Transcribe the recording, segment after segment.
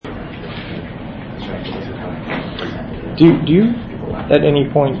Do you at any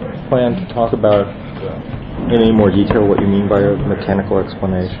point plan to talk about in any more detail what you mean by a mechanical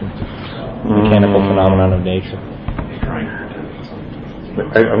explanation, mechanical phenomenon of nature?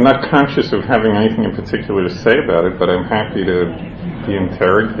 I'm not conscious of having anything in particular to say about it, but I'm happy to be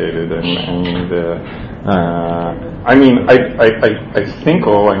interrogated. I think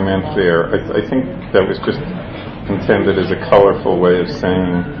all I meant there, I think that was just intended as a colorful way of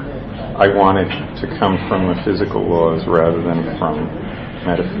saying I wanted to come from the physical laws rather than from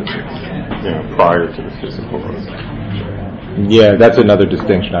metaphysics, prior to the physical laws. Yeah, that's another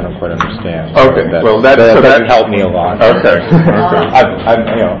distinction I don't quite understand. Okay, that doesn't help me a lot. Okay.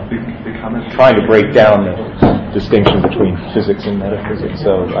 I'm trying to break down the distinction between physics and metaphysics,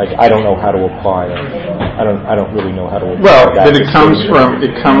 so I don't know how to apply it. I don't really know how to apply Well, that. but it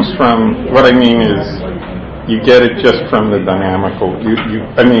comes from. What I mean is, you get it just from the dynamical.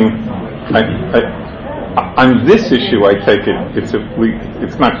 On this issue, I take it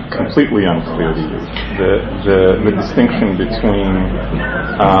it's not completely unclear to you. The distinction between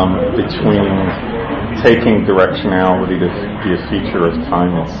taking directionality to be a feature of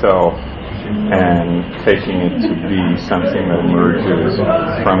time itself and taking it to be something that emerges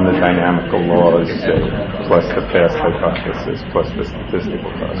from the dynamical laws, plus the past hypothesis, plus the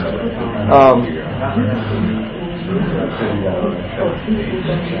statistical postulate.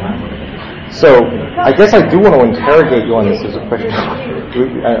 So I guess I do want to interrogate you on this as a question.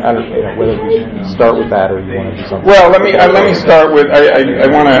 I don't know whether we should start with that or you want to do something. Well, let me start with. I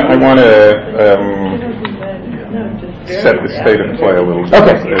want to set the state of play a little bit.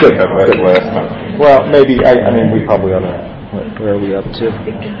 Okay, good. Last time. Well, maybe we probably ought to. Where are we up to?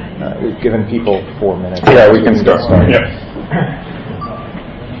 We've given people 4 minutes. Yeah, we can start. Yeah.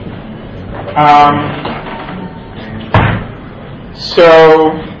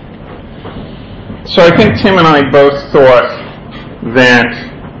 So I think Tim and I both thought that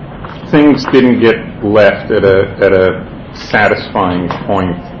things didn't get left at a satisfying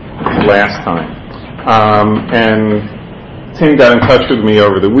point last time. And Tim got in touch with me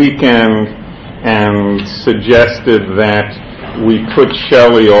over the weekend and suggested that we put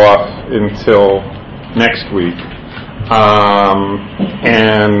Shelley off until next week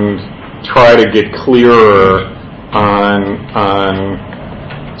and try to get clearer on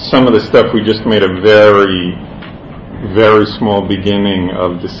some of the stuff we just made a very, very small beginning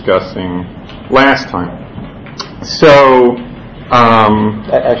of discussing last time. So,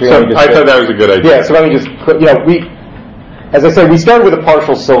 Actually, I thought that was a good idea. Yeah, so let me just, as I said, we started with a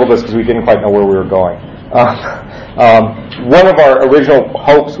partial syllabus because we didn't quite know where we were going. One of our original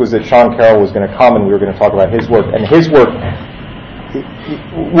hopes was that Sean Carroll was going to come and we were going to talk about his work. And his work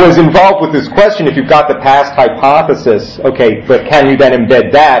was involved with this question, if you've got the past hypothesis, okay, but can you then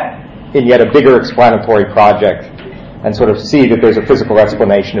embed that in yet a bigger explanatory project and sort of see that there's a physical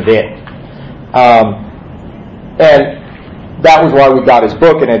explanation of it? And that was why we got his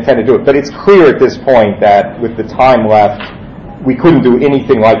book and intended to do it. But it's clear at this point that with the time left, we couldn't do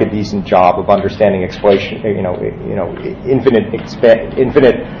anything like a decent job of understanding infinite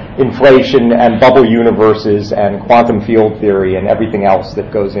inflation and bubble universes and quantum field theory and everything else that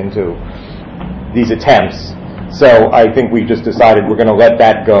goes into these attempts. So I think we just decided we're going to let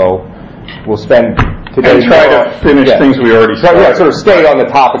that go. We'll spend today and try to finish things we already started. Yeah, sort of stay on the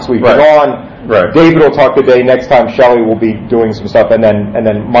topics we've been on. Right. David will talk today. Next time, Shelley will be doing some stuff, and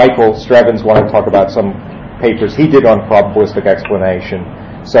then Michael Strevens wanted to talk about some papers he did on probabilistic explanation.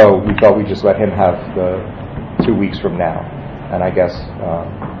 So we thought we'd just let him have the 2 weeks from now, and I guess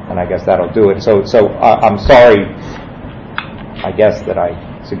that'll do it. So I'm sorry. I guess that I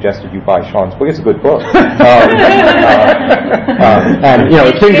suggested you buy Sean's book. It's a good book. And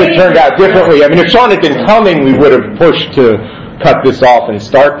things have turned out differently. I mean, if Sean had been coming, we would have pushed to cut this off and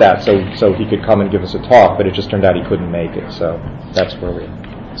start that so he could come and give us a talk, but it just turned out he couldn't make it, so that's where we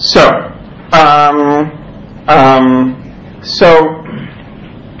are. So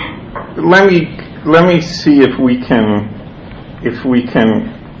let me see if we can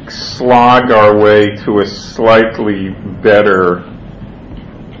slog our way to a slightly better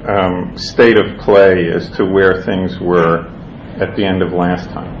state of play as to where things were at the end of last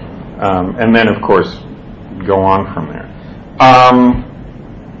time, and then of course go on from there.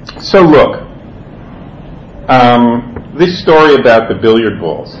 So look, this story about the billiard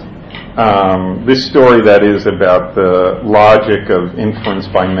balls, this story that is about the logic of inference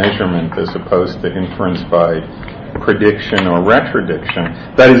by measurement as opposed to inference by prediction or retrodiction,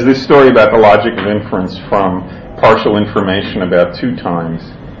 that is this story about the logic of inference from partial information about 2 times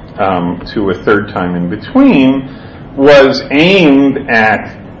to a third time in between, was aimed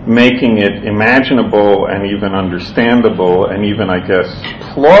at making it imaginable and even understandable and even, I guess,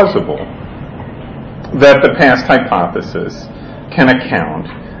 plausible that the past hypothesis can account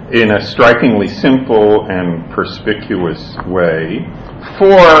in a strikingly simple and perspicuous way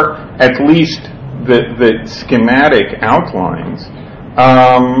for at least the schematic outlines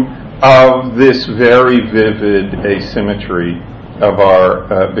of this very vivid asymmetry of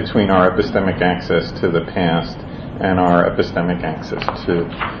our between our epistemic access to the past and our epistemic access to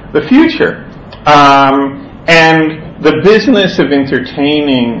the future. And the business of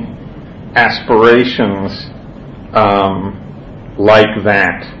entertaining aspirations like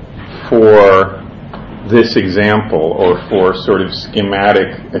that for this example, or for sort of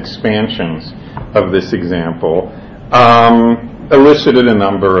schematic expansions of this example, elicited a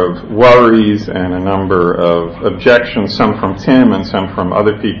number of worries and a number of objections, some from Tim and some from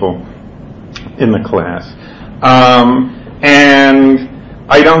other people in the class. And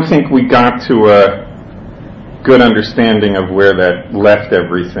I don't think we got to a good understanding of where that left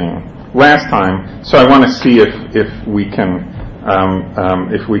everything last time. So I want to see if we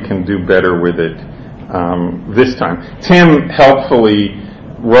can do better with it this time. Tim helpfully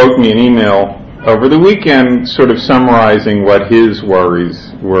wrote me an email over the weekend sort of summarizing what his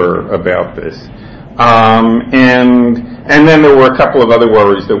worries were about this. And then there were a couple of other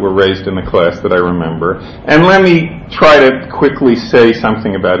worries that were raised in the class that I remember. And let me try to quickly say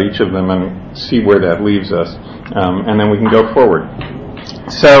something about each of them and see where that leaves us. And then we can go forward.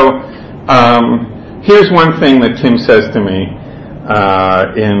 So here's one thing that Tim says to me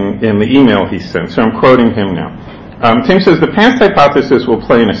in the email he sent. So I'm quoting him now. Tim says, the past hypothesis will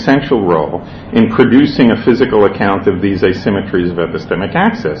play an essential role in producing a physical account of these asymmetries of epistemic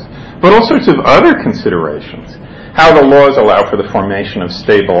access, but all sorts of other considerations. How the laws allow for the formation of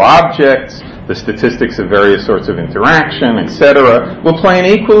stable objects, the statistics of various sorts of interaction, etc., will play an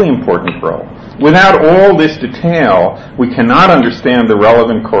equally important role. Without all this detail, we cannot understand the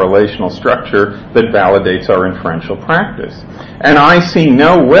relevant correlational structure that validates our inferential practice. And I see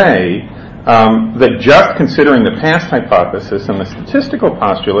no way that just considering the past hypothesis and the statistical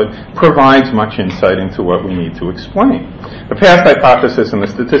postulate provides much insight into what we need to explain. The past hypothesis and the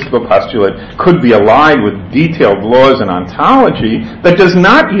statistical postulate could be allied with detailed laws and ontology that does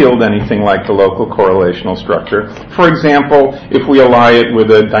not yield anything like the local correlational structure. For example, if we ally it with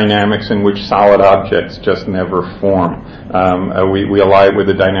the dynamics in which solid objects just never form. We ally it with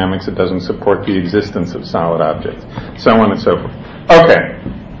the dynamics that doesn't support the existence of solid objects, so on and so forth. Okay.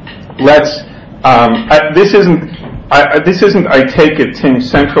 This isn't, I take it,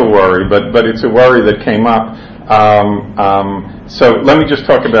 Tim's central worry, but it's a worry that came up. So let me just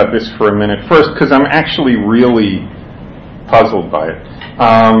talk about this for a minute first, because I'm actually really puzzled by it.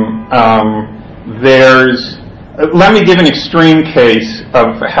 Let me give an extreme case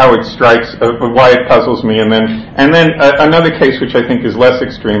of how it strikes, of why it puzzles me, and then another case which I think is less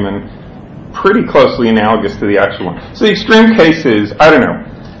extreme and pretty closely analogous to the actual one. So the extreme case is, I don't know,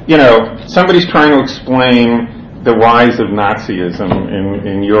 somebody's trying to explain the rise of Nazism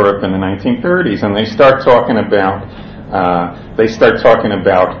in Europe in the 1930s, and they start talking about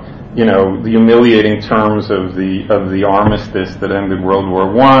the humiliating terms of the armistice that ended World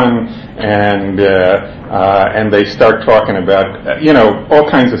War I, and they start talking about all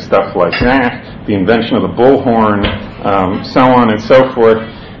kinds of stuff like that, the invention of the bullhorn, so on and so forth.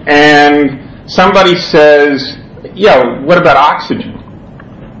 And somebody says, what about oxygen?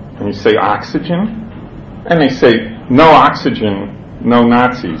 And you say, oxygen? And they say, no oxygen, no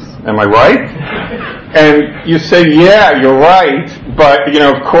Nazis. Am I right? And you say, yeah, you're right, but,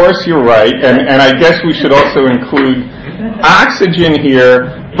 of course you're right, and I guess we should also include oxygen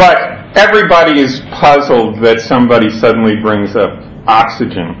here, but everybody is puzzled that somebody suddenly brings up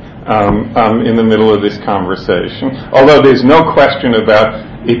oxygen in the middle of this conversation, although there's no question about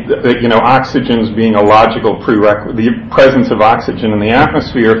oxygen's being a logical prerequisite, the presence of oxygen in the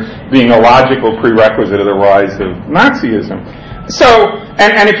atmosphere being a logical prerequisite of the rise of Nazism. So,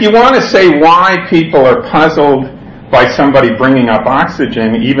 and if you want to say why people are puzzled by somebody bringing up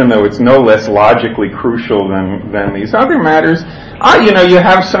oxygen, even though it's no less logically crucial than these other matters, you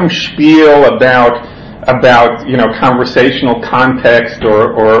have some spiel about conversational context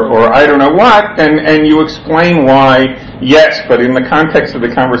or I don't know what, and you explain why, yes, but in the context of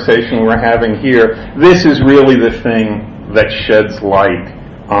the conversation we're having here, this is really the thing that sheds light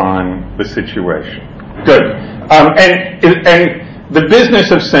on the situation. Good. And the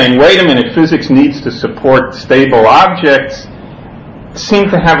business of saying, wait a minute, physics needs to support stable objects seem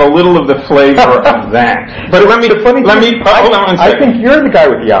to have a little of the flavor of that. But let me hold on one second. I think you're the guy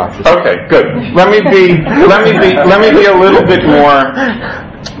with the oxygen. Okay, good. Let me be a little bit more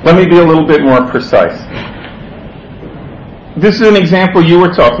Let me be a little bit more precise. This is an example you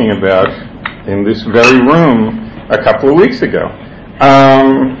were talking about in this very room a couple of weeks ago.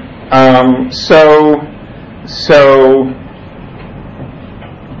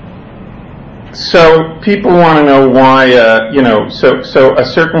 So people want to know why, so a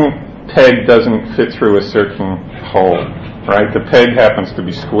certain peg doesn't fit through a certain hole, right? The peg happens to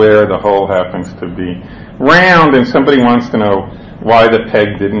be square, the hole happens to be round, and somebody wants to know why the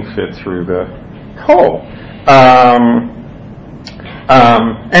peg didn't fit through the hole.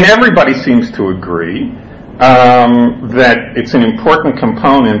 And everybody seems to agree that it's an important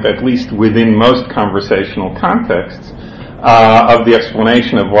component, at least within most conversational contexts, of the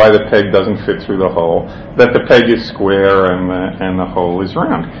explanation of why the peg doesn't fit through the hole, that the peg is square and the hole is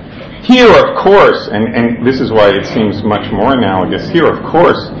round. Here, of course, and this is why it seems much more analogous, here, of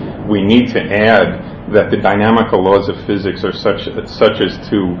course, we need to add that the dynamical laws of physics are such as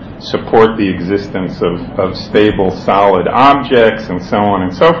to support the existence of stable, solid objects, and so on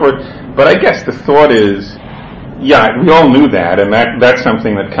and so forth. But I guess the thought is, yeah, we all knew that, and that's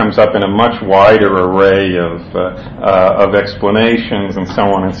something that comes up in a much wider array of explanations and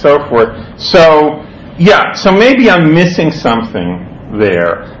so on and so forth. So, yeah, so maybe I'm missing something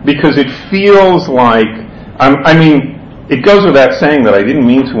there, because it feels like, it goes without saying that I didn't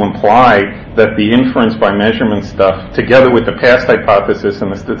mean to imply that the inference by measurement stuff, together with the past hypothesis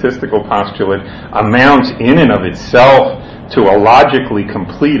and the statistical postulate, amounts in and of itself to a logically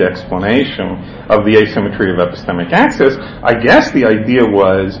complete explanation of the asymmetry of epistemic axis. I guess the idea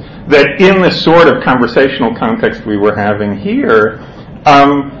was that in the sort of conversational context we were having here,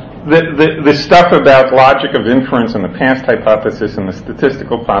 the stuff about logic of inference and the past hypothesis and the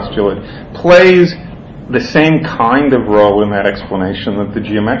statistical postulate plays the same kind of role in that explanation that the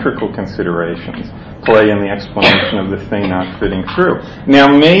geometrical considerations play in the explanation of the thing not fitting through. Now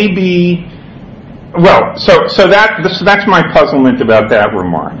maybe, well, so that's my puzzlement about that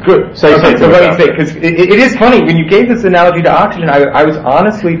remark. Good. So let me say, because it is funny, when you gave this analogy to oxygen, I was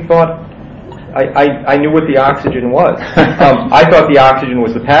honestly thought, I knew what the oxygen was. I thought the oxygen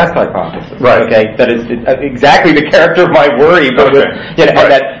was the past hypothesis. Right. Okay. That is exactly the character of my worry, but okay.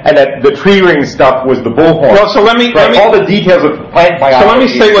 And that the tree ring stuff was the bullhorn. Well, so let me all the details of plant biology. So let me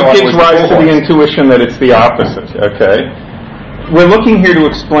say what gives rise to the intuition that it's the opposite. Okay. We're looking here to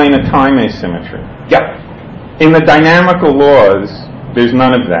explain a time asymmetry. Yep. In the dynamical laws, there's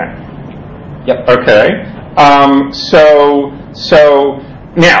none of that. Yep. Okay. So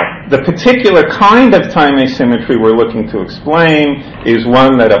now, the particular kind of time asymmetry we're looking to explain is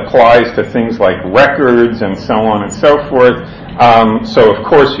one that applies to things like records and so on and so forth. So of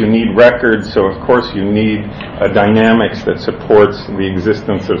course you need records, so of course you need dynamics that supports the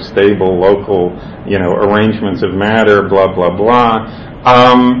existence of stable local, arrangements of matter, blah, blah, blah.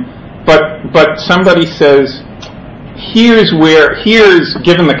 But somebody says, here's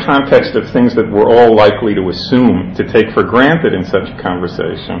given the context of things that we're all likely to assume, to take for granted in such a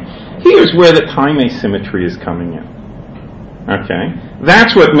conversation, here's where the time asymmetry is coming in. Okay?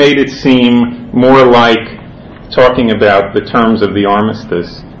 That's what made it seem more like talking about the terms of the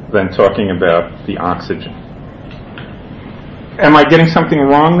armistice than talking about the oxygen. Am I getting something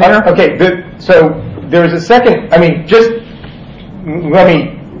wrong there? Okay, so there's a second, just let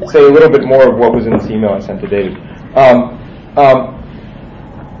me say a little bit more of what was in this email I sent to David. There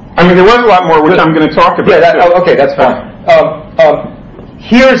was a lot more which I'm going to talk about. Yeah, okay, that's fine.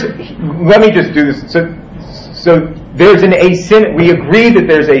 Let me just do this. So there's we agree that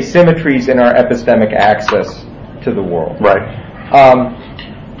there's asymmetries in our epistemic access to the world. Right.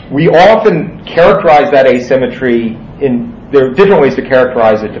 We often characterize that asymmetry there are different ways to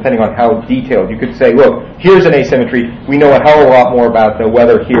characterize it depending on how detailed. You could say, look, here's an asymmetry. We know a hell of a lot more about the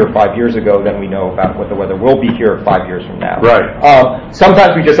weather here 5 years ago than we know about what the weather will be here 5 years from now. Right.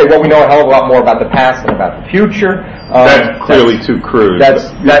 Sometimes we just say, well, we know a hell of a lot more about the past than about the future. That's clearly too crude. That's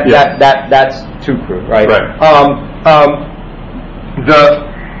too crude, right? Right.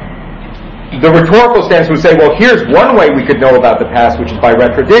 The rhetorical stance would say, well, here's one way we could know about the past, which is by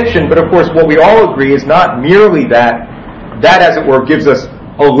retrodiction. But of course, what we all agree is not merely that, as it were, gives us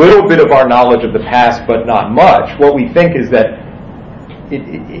a little bit of our knowledge of the past, but not much. What we think is that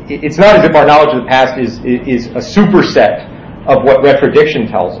it's not as if our knowledge of the past is a superset of what retrodiction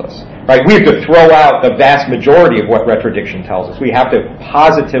tells us. Right? We have to throw out the vast majority of what retrodiction tells us. We have to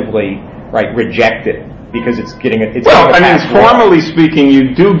positively, reject it because it's getting it. Formally speaking,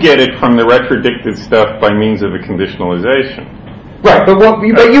 you do get it from the retrodicted stuff by means of a conditionalization. Right, but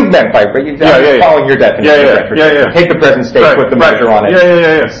you meant by following your definition of retrodiction. Take the present state, put the measure on it.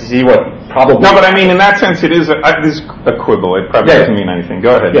 Yeah. See what probably... No, but I mean, in that sense, it is a quibble. It probably doesn't mean anything.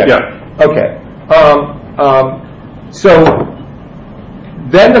 Go ahead. Yeah. Okay. So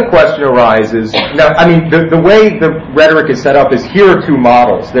then the question arises, now, I mean, the way the rhetoric is set up is here are two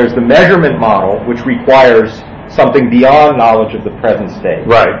models. There's the measurement model, which requires something beyond knowledge of the present state.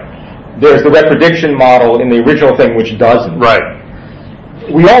 Right. There's the retrodiction model in the original thing, which doesn't. Right.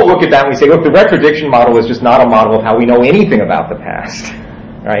 We all look at that and we say, look, the retrodiction model is just not a model of how we know anything about the past.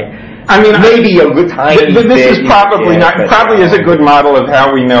 Right? I mean, maybe a good tiny bit. This is probably probably is a good model of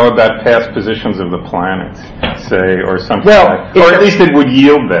how we know about past positions of the planet, say, or something like that. Or at least it would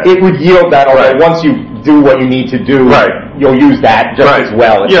yield that. It would yield that, although once you do what you need to do, you'll use that just as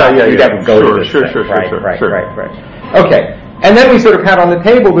well. You never go to this thing. Right. Okay. And then we sort of had on the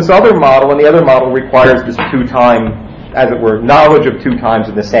table this other model, and the other model requires this two-time, as it were, knowledge of two times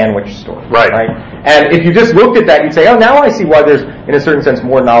in the sandwich store. Right. And if you just looked at that, you'd say, oh, now I see why there's, in a certain sense,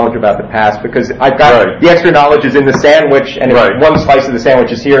 more knowledge about the past, because I've got the extra knowledge is in the sandwich, and if one slice of the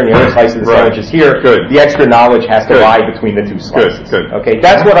sandwich is here and the other slice of the sandwich is here, the extra knowledge has to lie between the two slices. Okay,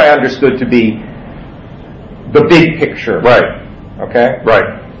 that's what I understood to be the big picture. Right. Okay?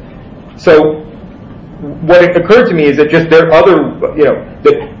 Right. So what occurred to me is that just there are other,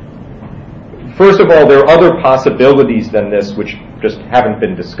 that first of all, there are other possibilities than this which just haven't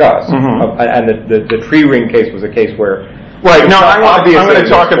been discussed. And the tree ring case was a case where... Right, no, I'm going to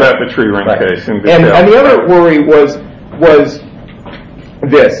talk about the tree ring case in detail. And the other worry was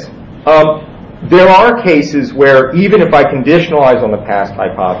this. There are cases where even if I conditionalize on the past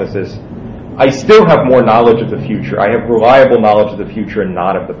hypothesis, I still have more knowledge of the future. I have reliable knowledge of the future and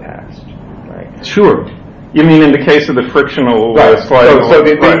not of the past. Right? Sure. You mean in the case of the frictional sliding? So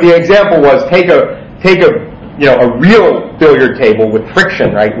the example was take a real billiard table with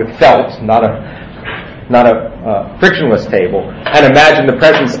friction, right, with felt, not a frictionless table, and imagine the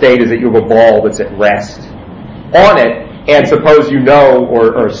present state is that you have a ball that's at rest on it, and suppose you know,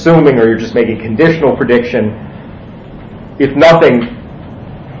 or assuming, or you're just making a conditional prediction, if nothing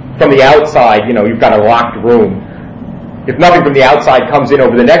from the outside, you've got a locked room. If nothing from the outside comes in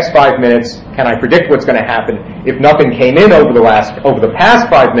over the next 5 minutes, can I predict what's going to happen? If nothing came in over the past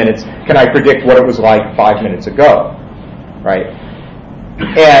 5 minutes, can I predict what it was like 5 minutes ago? Right?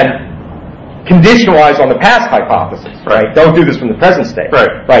 And conditionalize on the past hypothesis, right? Don't do this from the present state.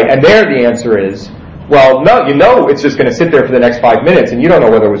 Right? And there the answer is, well, no, it's just going to sit there for the next 5 minutes, and you don't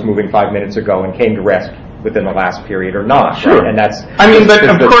know whether it was moving 5 minutes ago and came to rest within the last period or not. Sure. Right? And that's... I mean, but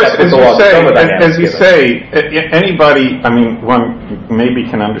of course, as you say, anybody, I mean, one maybe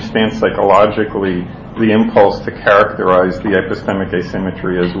can understand psychologically the impulse to characterize the epistemic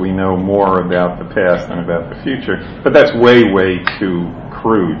asymmetry as we know more about the past than about the future, but that's way, way too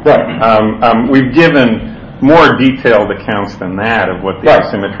crude. Right. We've given more detailed accounts than that of what the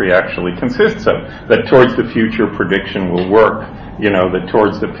asymmetry actually consists of, that towards the future prediction will work, that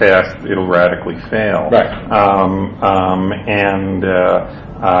towards the past it'll radically fail. Right.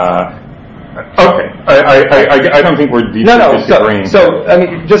 Okay. I don't think we're deeply disagreeing. So, I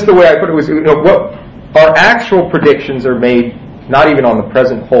mean, just the way I put it was, what our actual predictions are made not even on the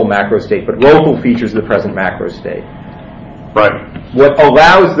present whole macro state, but local features of the present macro state. Right. What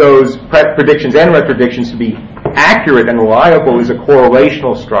allows those predictions and retrodictions to be accurate and reliable is a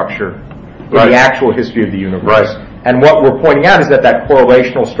correlational structure in the actual history of the universe. Right. And what we're pointing out is that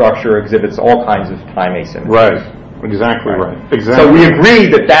correlational structure exhibits all kinds of time asymmetry. Right. Exactly right. Exactly. So we agree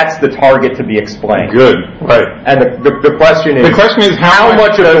that that's the target to be explained. Good. Right. And the question is how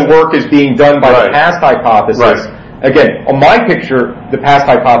much of the work is being done by the past hypothesis. Right. Again, on my picture, the past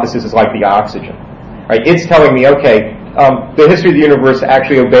hypothesis is like the oxygen. Right? It's telling me, okay, the history of the universe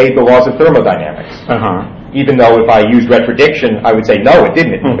actually obeyed the laws of thermodynamics. Even though if I used retrodiction, I would say, no, it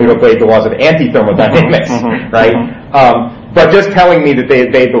didn't. It obeyed the laws of anti-thermodynamics, right? But just telling me that they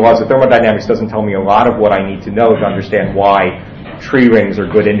obeyed the laws of thermodynamics doesn't tell me a lot of what I need to know to understand why tree rings are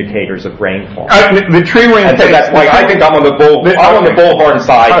good indicators of rainfall. The tree ring case. So that's why I think I'm on the bullhorn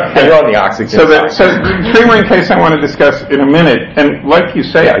side, and you're on the oxygen side. So the tree ring case I want to discuss in a minute, and like you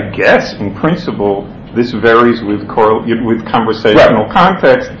say, I guess in principle, this varies with conversational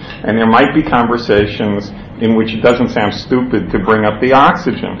context, and there might be conversations in which it doesn't sound stupid to bring up the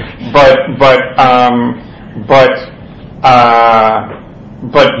oxygen.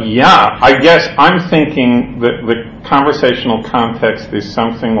 But yeah, I guess I'm thinking that the conversational context is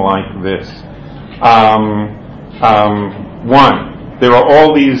something like this. One, there are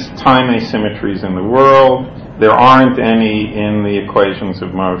all these time asymmetries in the world. There aren't any in the equations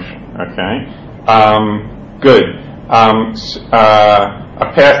of motion. Okay. Good.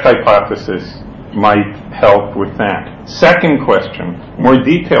 A past hypothesis might help with that. Second question, more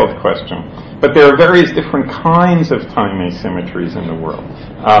detailed question. But there are various different kinds of time asymmetries in the world.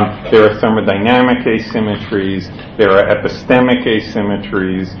 There are thermodynamic asymmetries, there are epistemic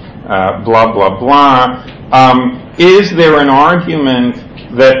asymmetries, blah, blah, blah. Is there an argument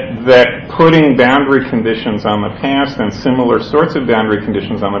that putting boundary conditions on the past and similar sorts of boundary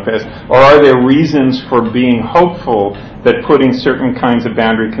conditions on the past, or are there reasons for being hopeful that putting certain kinds of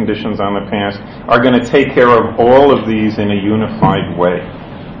boundary conditions on the past are going to take care of all of these in a unified way?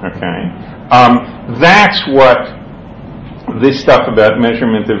 Okay? That's what this stuff about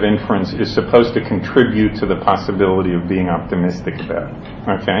measurement of inference is supposed to contribute to the possibility of being optimistic about.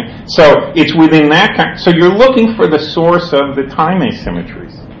 Okay? So it's within that kind. So you're looking for the source of the time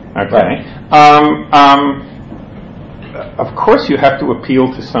asymmetries. Okay? Right. Of course, you have to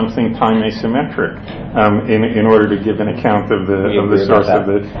appeal to something time asymmetric in order to give an account of the source of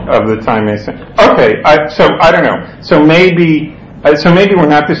the time asymmetry. Okay, so I don't know. So maybe we're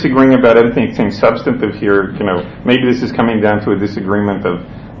not disagreeing about anything substantive here. You know, maybe this is coming down to a disagreement of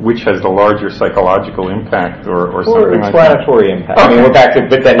which has the larger psychological impact or something like that. Or explanatory impact. Okay. I mean, we're back to,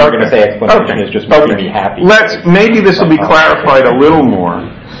 but then you're going to say explanation is just making me happy. Maybe this will be clarified a little more.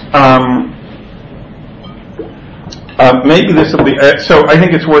 Maybe this will be, so I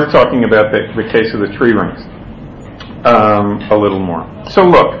think it's worth talking about the case of the tree rings a little more. So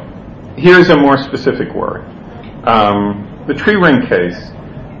look, here's a more specific worry. The tree ring case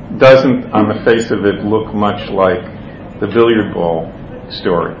doesn't, on the face of it, look much like the billiard ball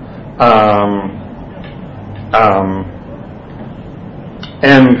story.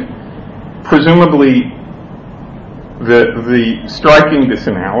 And presumably the striking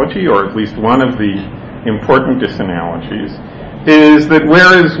disanalogy, or at least one of the important disanalogies, is that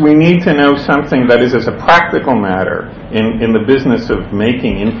whereas we need to know something that is as a practical matter in the business of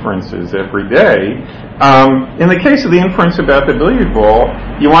making inferences every day, in the case of the inference about the billiard ball,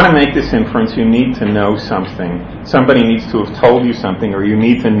 you want to make this inference, you need to know something. Somebody needs to have told you something, or you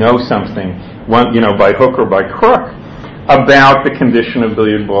need to know something, by hook or by crook, about the condition of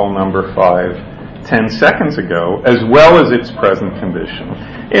billiard ball number 5 10 seconds ago, as well as its present condition,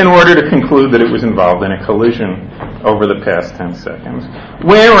 in order to conclude that it was involved in a collision over the past 10 seconds.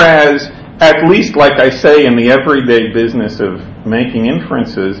 Whereas, at least like I say, in the everyday business of making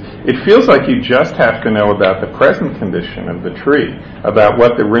inferences, it feels like you just have to know about the present condition of the tree, about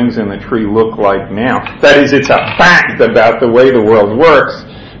what the rings in the tree look like now. That is, it's a fact about the way the world works,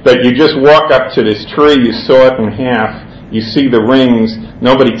 that you just walk up to this tree, you saw it in half, you see the rings,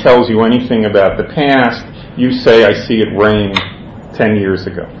 nobody tells you anything about the past, you say, I see it rained 10 years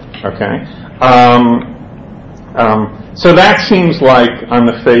ago. Okay? So that seems like, on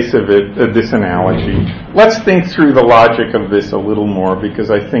the face of it, a disanalogy. Let's think through the logic of this a little more, because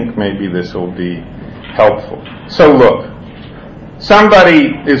I think maybe this will be helpful. So look,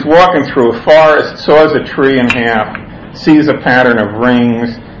 somebody is walking through a forest, saws a tree in half, sees a pattern of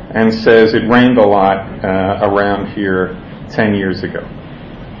rings, and says it rained a lot around here 10 years ago.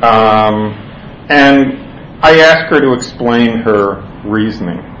 And I ask her to explain her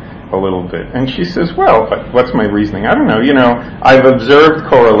reasoning a little bit. And she says, well, what's my reasoning? I don't know. I've observed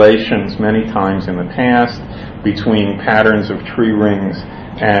correlations many times in the past between patterns of tree rings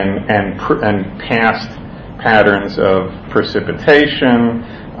and past patterns of precipitation.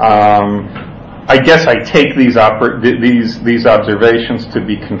 I guess I take these observations to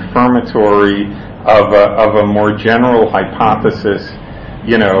be confirmatory of a more general hypothesis,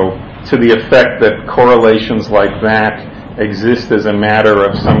 to the effect that correlations like that exist as a matter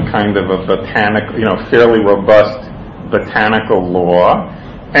of some kind of a botanical, fairly robust botanical law,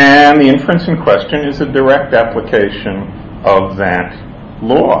 and the inference in question is a direct application of that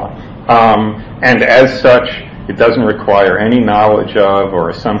law. And as such, it doesn't require any knowledge of or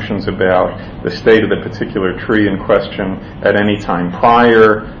assumptions about the state of the particular tree in question at any time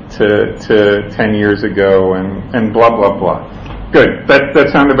prior to 10 years ago, and blah, blah, blah. Good. That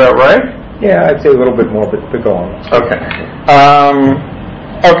sound about right? Yeah, I'd say a little bit more, but go on. Okay.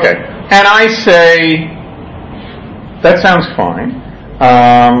 Okay. And I say, that sounds fine.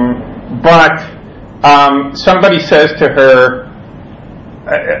 But somebody says to her,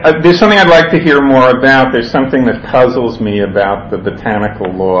 there's something I'd like to hear more about. There's something that puzzles me about the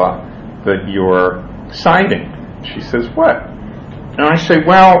botanical law that you're citing. She says, what? And I say,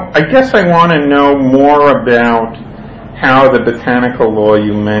 well, I guess I want to know more about how the botanical law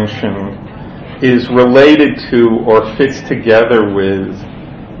you mentioned is related to or fits together with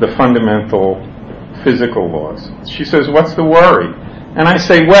the fundamental physical laws. She says, what's the worry? And I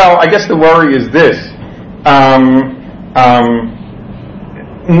say, well, I guess the worry is this.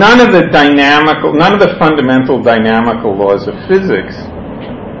 none of the fundamental dynamical laws of physics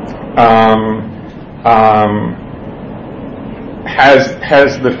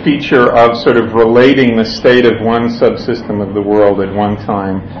has the feature of sort of relating the state of one subsystem of the world at one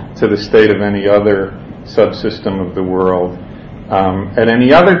time to the state of any other subsystem of the world at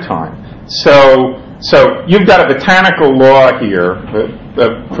any other time. So you've got a botanical law here,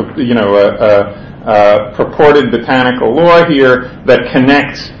 a purported botanical law here that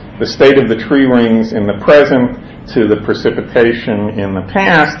connects the state of the tree rings in the present to the precipitation in the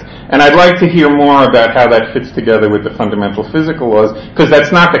past. And I'd like to hear more about how that fits together with the fundamental physical laws, because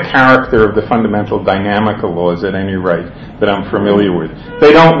that's not the character of the fundamental dynamical laws, at any rate, that I'm familiar with.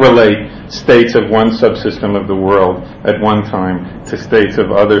 They don't relate states of one subsystem of the world at one time to states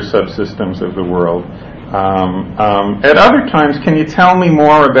of other subsystems of the world. At other times, can you tell me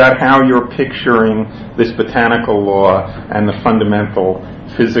more about how you're picturing this botanical law and the fundamental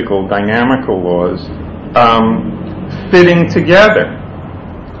physical dynamical laws fitting together?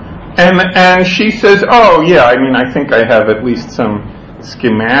 And she says, oh, yeah, I think I have at least some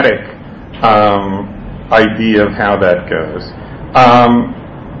schematic idea of how that goes.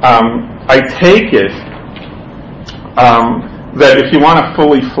 I take it that if you want to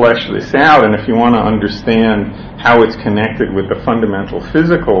fully flesh this out, and if you want to understand how it's connected with the fundamental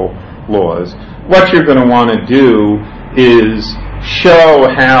physical laws, what you're going to want to do is show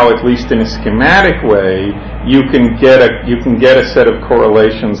how, at least in a schematic way, you can get a set of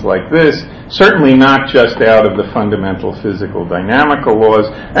correlations like this, certainly not just out of the fundamental physical dynamical laws,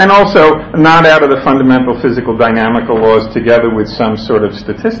 and also not out of the fundamental physical dynamical laws together with some sort of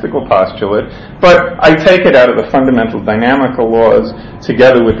statistical postulate, but I take it out of the fundamental dynamical laws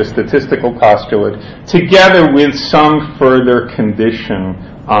together with the statistical postulate, together with some further condition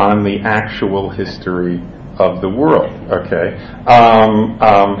on the actual history of the world, okay?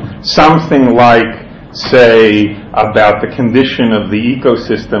 Something like, say, about the condition of the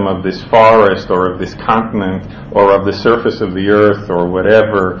ecosystem of this forest or of this continent or of the surface of the earth or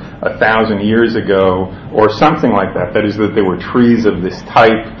whatever 1,000 years ago, or something like that. That is, that there were trees of this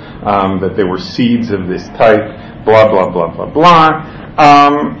type, that there were seeds of this type, blah, blah, blah, blah, blah.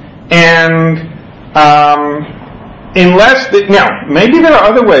 Now, maybe there are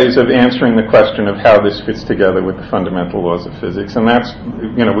other ways of answering the question of how this fits together with the fundamental laws of physics, and that's,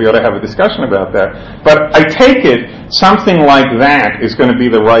 we ought to have a discussion about that. But I take it something like that is going to be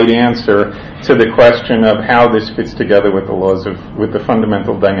the right answer to the question of how this fits together with the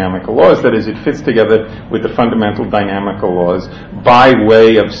fundamental dynamical laws. That is, it fits together with the fundamental dynamical laws by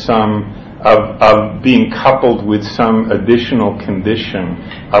way of of being coupled with some additional condition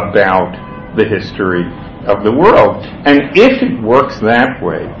about the history of the world. And if it works that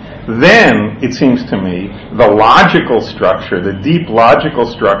way, then it seems to me the logical structure, the deep logical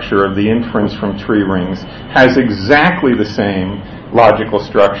structure of the inference from tree rings has exactly the same logical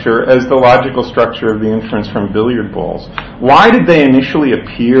structure as the logical structure of the inference from billiard balls. Why did they initially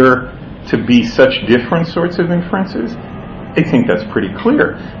appear to be such different sorts of inferences? I think that's pretty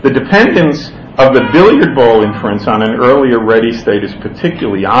clear. The dependence of the billiard ball inference on an earlier ready state is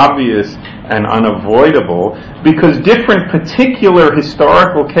particularly obvious and unavoidable because different particular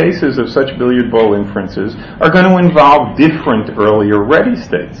historical cases of such billiard ball inferences are going to involve different earlier ready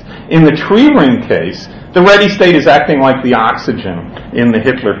states. In the tree ring case, the ready state is acting like the oxygen in the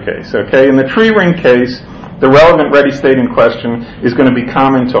Hitler case. Okay? In the tree ring case, the relevant ready state in question is going to be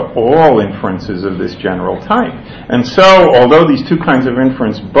common to all inferences of this general type. And so, although these two kinds of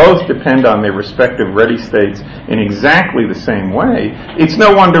inference both depend on their respective ready states in exactly the same way, it's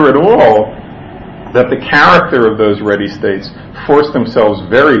no wonder at all that the character of those ready states force themselves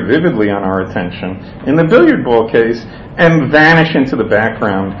very vividly on our attention in the billiard ball case and vanish into the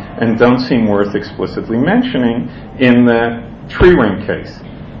background and don't seem worth explicitly mentioning in the tree ring case.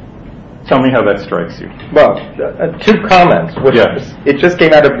 Tell me how that strikes you. Well, two comments. Yes. It just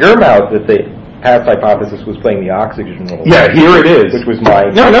came out of your mouth that the past hypothesis was playing the oxygen role. Yeah, here it is. Which was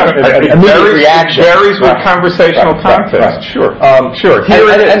my immediate reaction. It varies with conversational context. Right. Sure. Sure. Here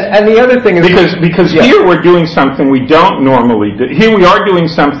it is. And the other thing is... Because here we're doing something we don't normally do. Here we are doing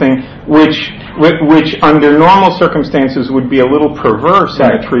something which under normal circumstances would be a little perverse in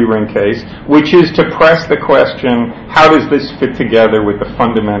the tree ring case, which is to press the question, how does this fit together with the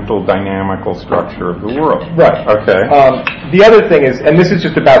fundamental dynamical structure of the world? Right. Okay. The other thing is, and this is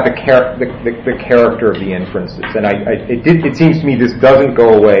just about the character of the inferences, and it seems to me this doesn't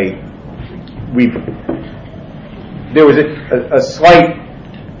go away. There was a slight,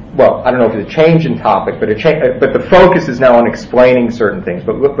 well, I don't know if it's a change in topic, but the focus is now on explaining certain things.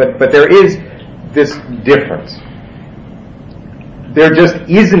 But there is this difference. there just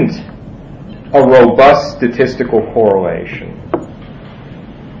isn't a robust statistical correlation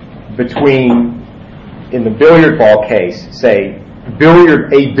between, in the billiard ball case, say, a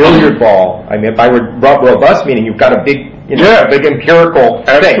billiard ball. I mean, by robust meaning you've got a big, a big empirical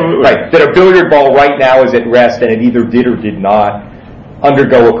thing, right? That a billiard ball right now is at rest, and it either did or did not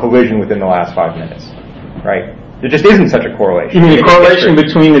undergo a collision within the last 5 minutes, right? There just isn't such a correlation. You mean a correlation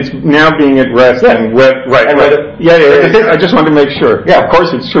between its now being at rest and whether, right? Yeah. I just wanted to make sure. Yeah, of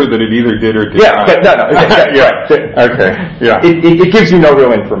course it's true that it either did or did not. Yeah, no. Right. Okay. Yeah. It gives you no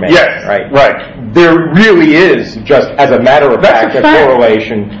real information. Yes. Right. There really is, just as a matter of fact, a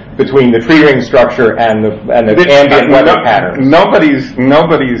correlation between the tree ring structure and the ambient weather patterns.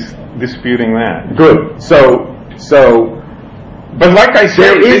 Nobody's disputing that. Good. So, but like I said,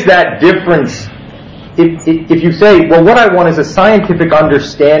 there is that difference. If you say, well, what I want is a scientific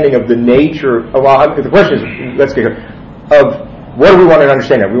understanding of the nature of, the question is, let's get of what do we want to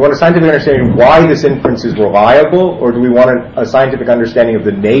understand? Do we want a scientific understanding of why this inference is reliable, or do we want a scientific understanding of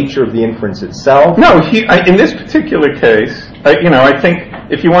the nature of the inference itself? No, in this particular case, I think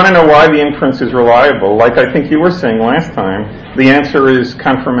if you want to know why the inference is reliable, like I think you were saying last time, the answer is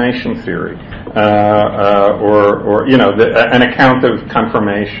confirmation theory. Or an account of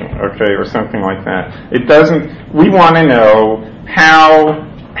confirmation, okay, or something like that. It doesn't. We want to know how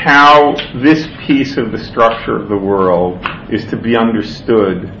this piece of the structure of the world is to be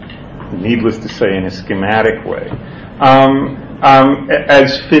understood, needless to say, in a schematic way,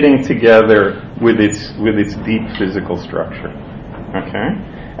 as fitting together with its deep physical structure. Okay,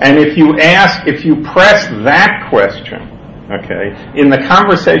 and if you press that question. Okay. In the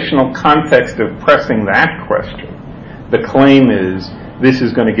conversational context of pressing that question, the claim is this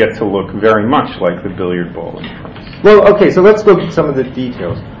is going to get to look very much like the billiard ball inference. Well, okay, so let's look at some of the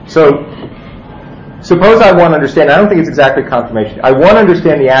details. So, suppose I want to understand, I don't think it's exactly confirmation, I want to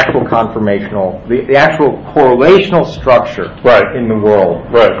understand the actual conformational, the actual correlational structure in the world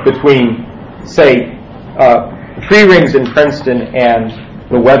between, say, tree rings in Princeton and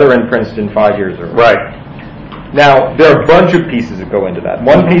the weather in Princeton 5 years ago. Right. Now, there are a bunch of pieces that go into that.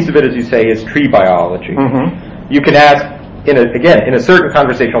 One piece of it, as you say, is tree biology. Mm-hmm. You can ask, in a certain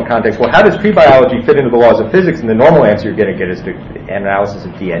conversational context, well, how does tree biology fit into the laws of physics? And the normal answer you're going to get is the analysis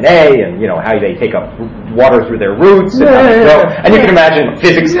of DNA and, how they take up water through their roots. And you can imagine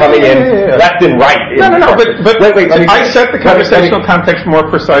physics coming in left and right. No. But wait, I set the conversational context more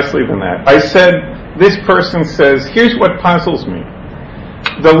precisely than that. I said, this person says, here's what puzzles me.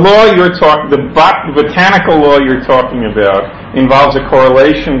 The law the botanical law you're talking about involves a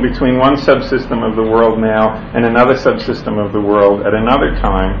correlation between one subsystem of the world now and another subsystem of the world at another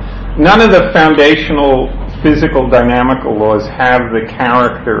time. None of the foundational physical dynamical laws have the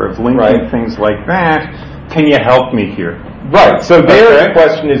character of linking things like that. Can you help me here? Right. So there the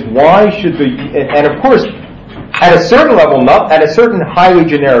question is, why should and of course, at a certain level, at a certain highly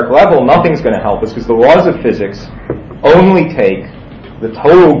generic level, nothing's going to help us because the laws of physics only take the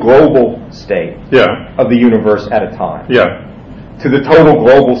total global state of the universe at a time. To the total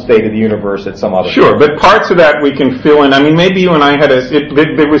global state of the universe at some other time. Sure, but parts of that we can fill in. I mean, maybe you and I had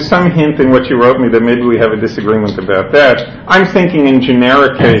there was some hint in what you wrote me that maybe we have a disagreement about that. I'm thinking in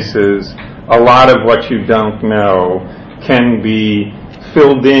generic cases, a lot of what you don't know can be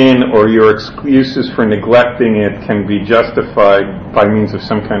filled in, or your excuses for neglecting it can be justified by means of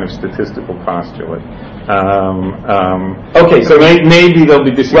some kind of statistical postulate. Okay, so maybe there'll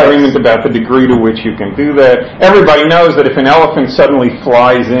be disagreement about the degree to which you can do that. Everybody knows that if an elephant suddenly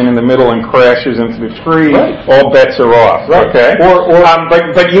flies in the middle and crashes into the tree, all bets are off. Right. Okay,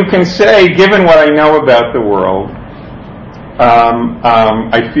 but you can say, given what I know about the world,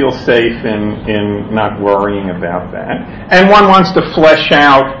 I feel safe in not worrying about that. And one wants to flesh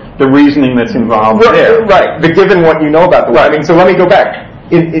out the reasoning that's involved there. Right, but given what you know about the world, I mean, so let me go back.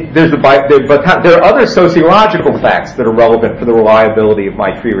 There are other sociological facts that are relevant for the reliability of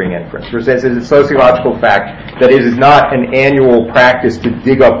my tree ring inference. There's a sociological fact that it is not an annual practice to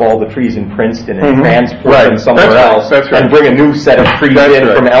dig up all the trees in Princeton and transport them somewhere else and bring a new set of trees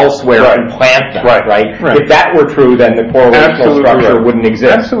from elsewhere and plant them. Right. If that were true, then the correlational structure wouldn't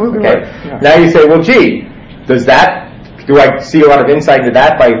exist. Absolutely right. Yeah. Now you say, well, gee, do I see a lot of insight into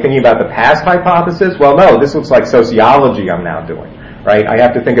that by thinking about the past hypothesis? Well, no, this looks like sociology I'm now doing. Right? I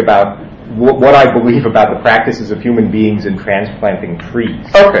have to think about what I believe about the practices of human beings in transplanting trees.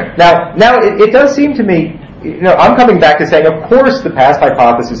 Okay. Now it does seem to me, I'm coming back to saying, of course, the past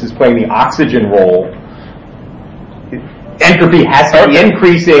hypothesis is playing the oxygen role. Entropy has to be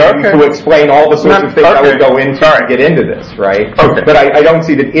increasing to explain all the sorts of things I would go into to get into this, right? Okay. But I don't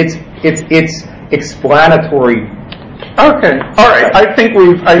see that it's explanatory. Okay. All right. I think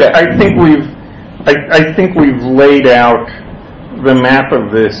we've laid out the map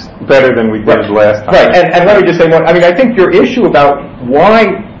of this better than we did last time. Right. And let me just say one. I mean, I think your issue about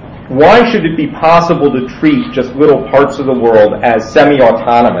why should it be possible to treat just little parts of the world as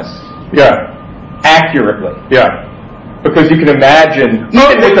semi-autonomous? Yeah. Accurately. Yeah. Because you can imagine,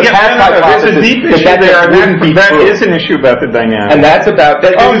 even with the past hypothesis, there's a deep issue there. That is an issue about the dynamics. And that's about,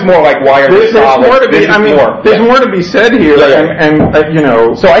 this is more like wired solid. There's more to be said here,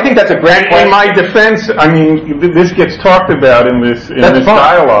 and So I think that's a great question. In my defense, I mean, this gets talked about in this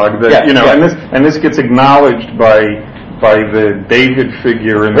dialogue, that, and this gets acknowledged by the David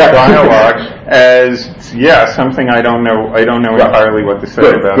figure in the dialogue as something I don't know entirely what to say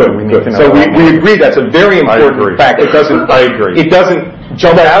about it. We need to know. So we agree that's a very important fact. It doesn't. I agree. It doesn't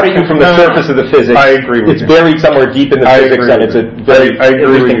jump out at you from the surface of the physics. I agree with you. It's buried somewhere deep in the physics, and it's a very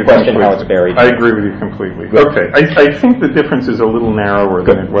interesting question how it's buried. I agree with you completely. Good. Okay, I think the difference is a little narrower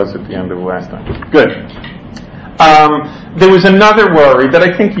than it was at the end of last time. Good. There was another worry that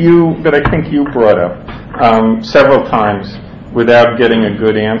I think you brought up several times without getting a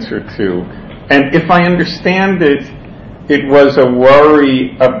good answer to, and if I understand it, it was a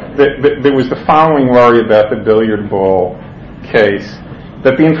worry. There was the following worry about the billiard ball case,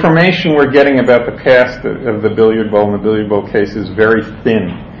 that the information we're getting about the past of the billiard ball and the billiard ball case is very thin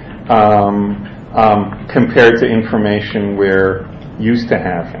compared to information we're used to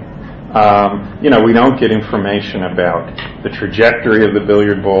having. We don't get information about the trajectory of the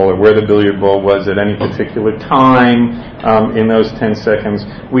billiard ball or where the billiard ball was at any particular time in those 10 seconds.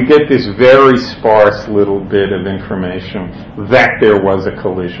 We get this very sparse little bit of information that there was a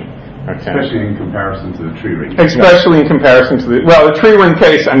collision. Okay. Especially in comparison to the tree ring. Especially in comparison to the tree ring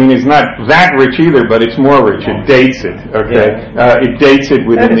case, I mean, is not that rich either, but it's more rich. It dates it, okay? It dates it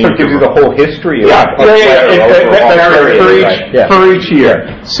within the... So it gives you the whole history for each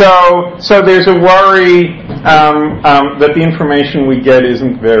year. So there's a worry that the information we get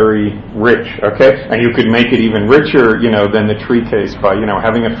isn't very rich, okay? And you could make it even richer, than the tree case by,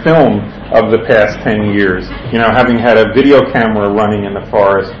 having a film of the past 10 years, having had a video camera running in the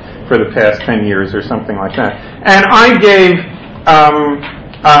forest for the past 10 years or something like that. And I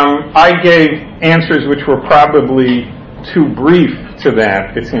gave answers which were probably too brief to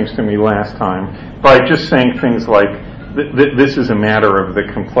that, it seems to me, last time, by just saying things like, this is a matter of the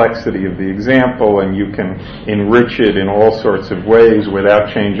complexity of the example, and you can enrich it in all sorts of ways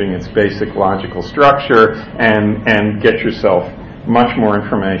without changing its basic logical structure and get yourself much more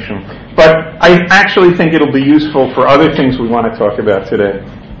information. But I actually think it'll be useful for other things we want to talk about today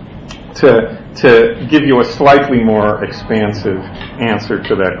to give you a slightly more expansive answer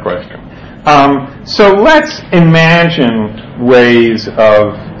to that question. So let's imagine ways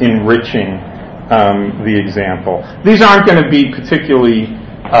of enriching the example. These aren't going to be particularly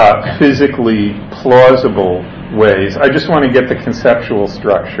physically plausible ways. I just want to get the conceptual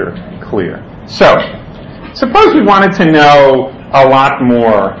structure clear. So, suppose we wanted to know a lot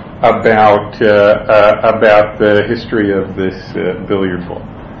more about the history of this billiard ball.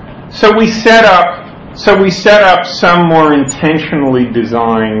 So we set up some more intentionally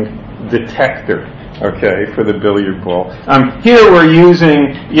designed detector, okay, for the billiard ball. Here we're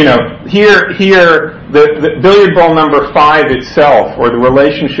using, here the billiard ball number 5 itself, or the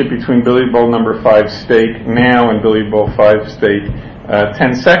relationship between billiard ball number 5 state now and billiard ball 5 state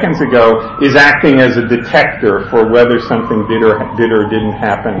 10 seconds ago, is acting as a detector for whether something did or didn't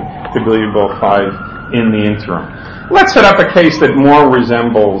happen to billiard ball 5 in the interim. Let's set up a case that more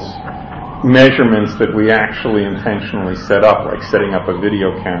resembles measurements that we actually intentionally set up, like setting up a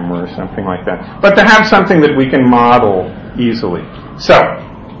video camera or something like that, but to have something that we can model easily. So,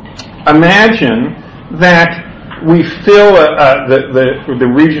 imagine that we fill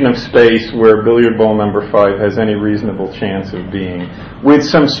the region of space where billiard ball number 5 has any reasonable chance of being with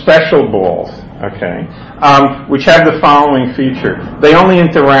some special balls, okay, which have the following feature. They only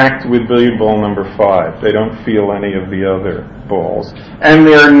interact with billiard ball number 5. They don't feel any of the other balls. And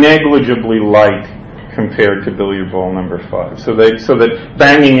they're negligibly light compared to billiard ball number 5. So that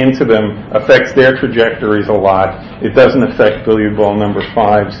banging into them affects their trajectories a lot. It doesn't affect billiard ball number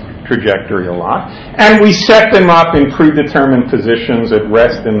 5's trajectory a lot. And we set them up in predetermined positions at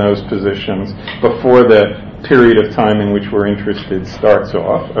rest in those positions before the period of time in which we're interested starts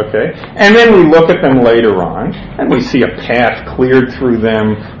off, okay? And then we look at them later on, and we see a path cleared through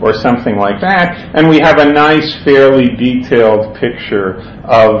them or something like that, and we have a nice, fairly detailed picture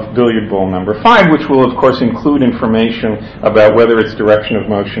of billiard ball number 5, which will, of course, include information about whether its direction of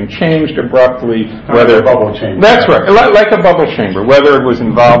motion changed abruptly, whether... Like a bubble chamber. That's right, like a bubble chamber, whether it was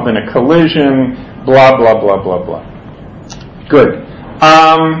involved in a collision, blah, blah, blah, blah, blah. Good.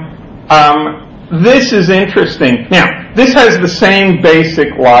 This is interesting. Now, this has the same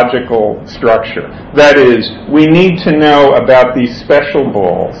basic logical structure. That is, we need to know about these special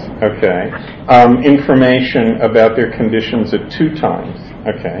balls, okay, information about their conditions at 2 times,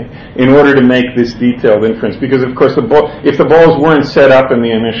 okay, in order to make this detailed inference. Because, of course, if the balls weren't set up in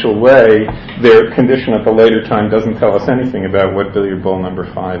the initial way, their condition at the later time doesn't tell us anything about what billiard ball number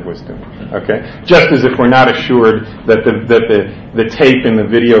 5 was doing, okay? Just as if we're not assured that the tape in the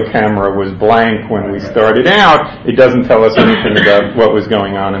video camera was blank when we started out, it doesn't tell us anything about what was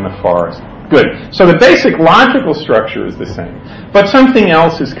going on in the forest. Good. So the basic logical structure is the same. But something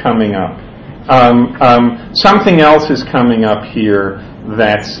else is coming up. Something else is coming up here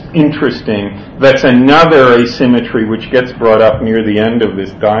that's interesting. That's another asymmetry which gets brought up near the end of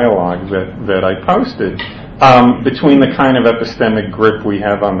this dialogue that I posted between the kind of epistemic grip we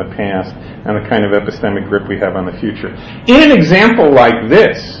have on the past and the kind of epistemic grip we have on the future. In an example like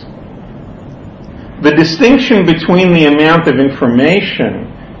this, the distinction between the amount of information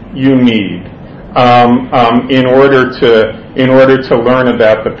you need in order to learn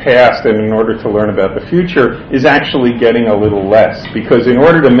about the past and in order to learn about the future is actually getting a little less. Because in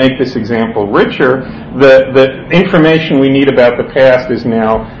order to make this example richer, the information we need about the past is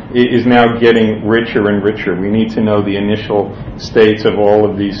now getting richer and richer. We need to know the initial states of all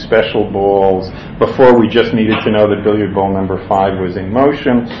of these special balls. Before, we just needed to know that billiard ball number 5 was in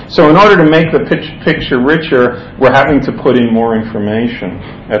motion. So in order to make the picture richer, we're having to put in more information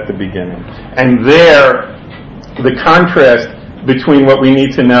at the beginning. And there, the contrast between what we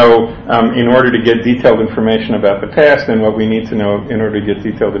need to know in order to get detailed information about the past and what we need to know in order to get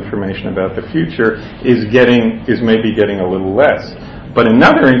detailed information about the future is maybe getting a little less. But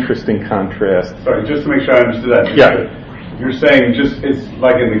another interesting contrast... Sorry, just to make sure I understood that. Yeah. You're saying it's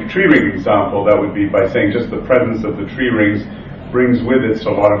like in the tree ring example, that would be by saying just the presence of the tree rings brings with it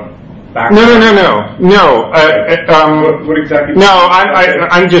a lot of background. No. What exactly? No,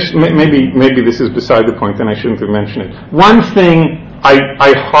 I'm just, maybe this is beside the point, and I shouldn't have mentioned it. One thing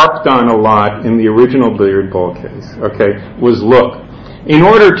I harped on a lot in the original billiard ball case, okay, was look, in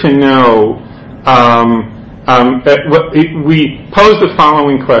order to know, we pose the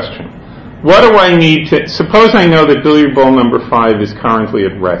following question. What do I need to, suppose I know that billiard ball number 5 is currently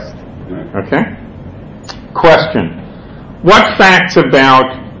at rest, okay? Question. What facts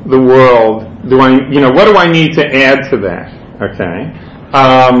about the world what do I need to add to that, okay?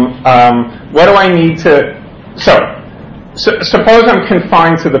 What do I need to, suppose I'm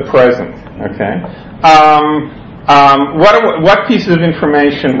confined to the present, okay? What pieces of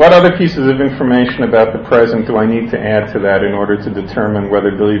information, what other pieces of information about the present do I need to add to that in order to determine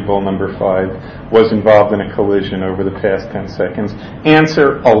whether billiard ball number 5 was involved in a collision over the past 10 seconds?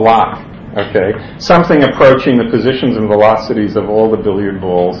 Answer, a lot, okay? Something approaching the positions and velocities of all the billiard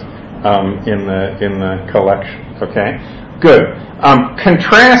balls in the collection, okay? Good.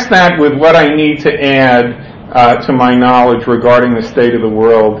 Contrast that with what I need to add to my knowledge regarding the state of the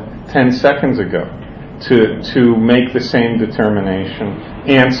world 10 seconds ago to make the same determination.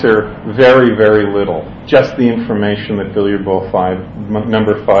 Answer, very, very little. Just the information that billiard ball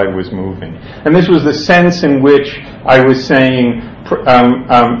number 5 was moving. And this was the sense in which I was saying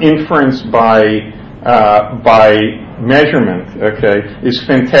inference by measurement, okay, is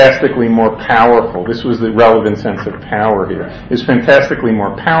fantastically more powerful. This was the relevant sense of power here. Is fantastically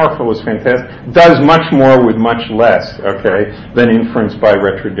more powerful, does much more with much less, okay, than inference by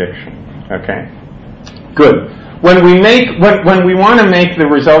retrodiction, okay? Good. When we want to make the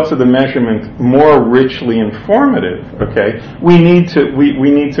results of the measurement more richly informative, okay, we need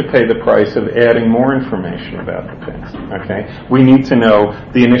to pay the price of adding more information about the past, okay? We need to know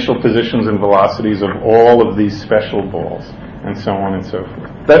the initial positions and velocities of all of these special balls, and so on and so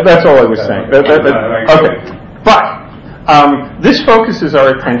forth. That's all I was saying. Okay. But this focuses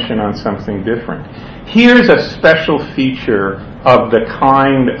our attention on something different. Here's a special feature of the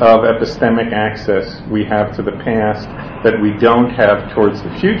kind of epistemic access we have to the past that we don't have towards the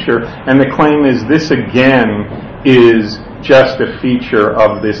future, and the claim is this again is just a feature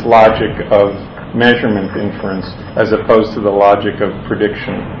of this logic of measurement inference as opposed to the logic of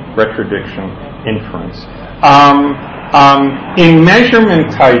prediction, retrodiction inference. In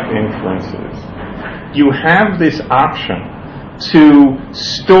measurement type inferences, you have this option to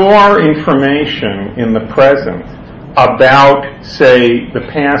store information in the present about, say, the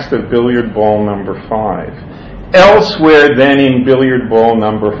past of billiard ball number 5, elsewhere than in billiard ball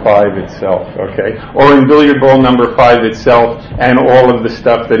number 5 itself, okay? Or in billiard ball number 5 itself and all of the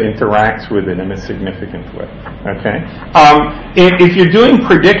stuff that interacts with it in a significant way, okay? If you're doing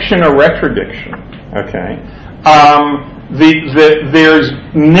prediction or retrodiction, okay, there's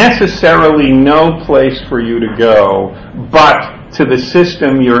necessarily no place for you to go but to the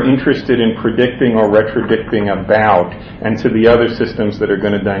system you're interested in predicting or retrodicting about, and to the other systems that are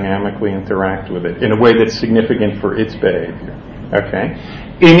going to dynamically interact with it in a way that's significant for its behavior. Okay?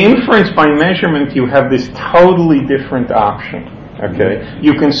 In inference by measurement, you have this totally different option. Okay?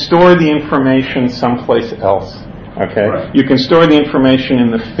 You can store the information someplace else. Okay? Right. You can store the information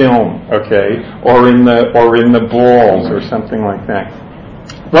in the film, okay, or in the balls or something like that.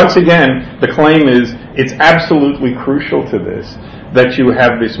 Once again, the claim is it's absolutely crucial to this that you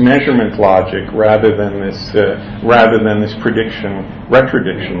have this measurement logic rather than this prediction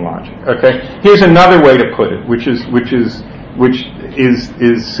retrodiction logic. Okay? Here's another way to put it, which is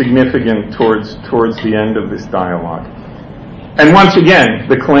significant towards the end of this dialogue. And once again,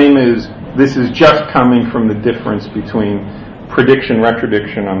 the claim is this is just coming from the difference between prediction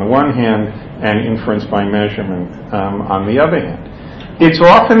retrodiction on the one hand and inference by measurement on the other hand. It's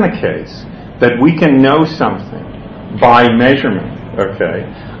often the case that we can know something by measurement, okay,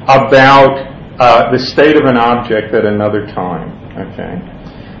 about the state of an object at another time, okay.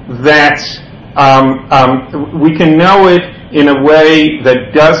 That's we can know it in a way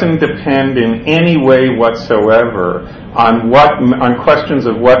that doesn't depend in any way whatsoever on questions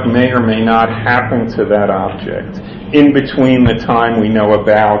of what may or may not happen to that object in between the time we know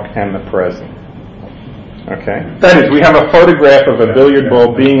about and the present. Okay? That is, we have a photograph of a billiard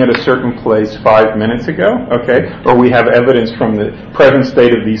ball being at a certain place 5 minutes ago, okay? Or we have evidence from the present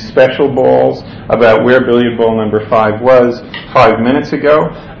state of these special balls about where billiard ball number 5 was 5 minutes ago.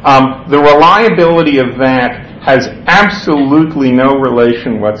 The reliability of that has absolutely no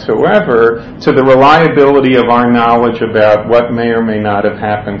relation whatsoever to the reliability of our knowledge about what may or may not have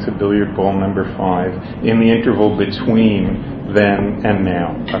happened to billiard ball number 5 in the interval between then and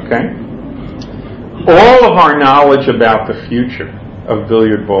now, okay? All of our knowledge about the future of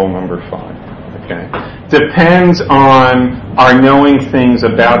billiard ball number 5, okay, depends on our knowing things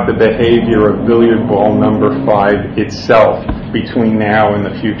about the behavior of billiard ball number 5 itself between now and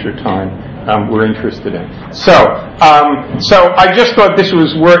the future time we're interested in. So I just thought this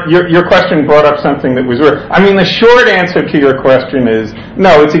was worth, your question brought up something that was worth, I mean, the short answer to your question is,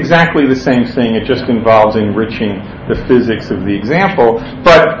 no, it's exactly the same thing, it just involves enriching the physics of the example,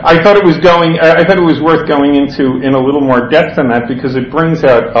 but I thought it was worth going into in a little more depth than that because it brings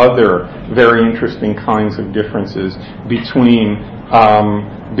out other very interesting kinds of differences between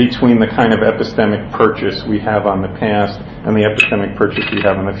the kind of epistemic purchase we have on the past and the epistemic purchase we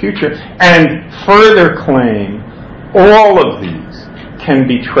have in the future, and further claim all of these can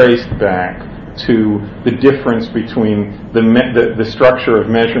be traced back to the difference between the structure of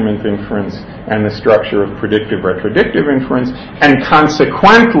measurement inference and the structure of predictive retrodictive inference, and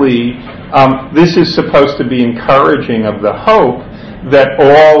consequently, this is supposed to be encouraging of the hope that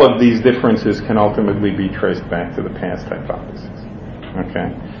all of these differences can ultimately be traced back to the past hypothesis.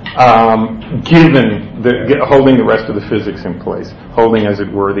 Okay, given holding the rest of the physics in place, holding, as it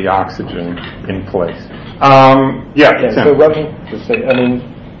were, the oxygen in place. So let me just say, I mean,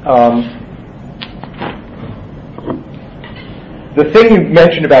 the thing you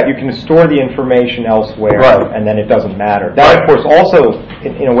mentioned about you can store the information elsewhere, right, and then it doesn't matter. That, right, of course, also,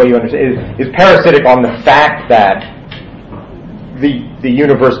 in a way you understand, is parasitic on the fact that the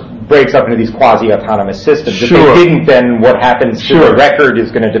universe breaks up into these quasi-autonomous systems. Sure. If they didn't, then what happens to the record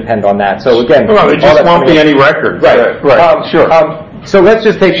is going to depend on that. So again, well, it just won't be any record. Right. Right. Sure. So let's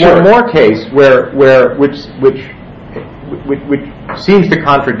just take one more case which seems to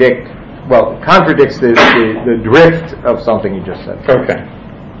contradicts the drift of something you just said. Okay.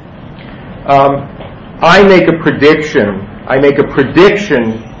 I make a prediction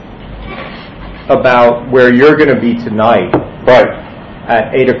about where you're going to be tonight, but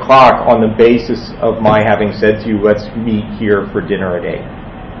at 8 o'clock on the basis of my having said to you, let's meet here for dinner at 8.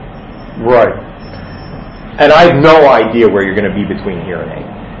 Right. And I have no idea where you're going to be between here and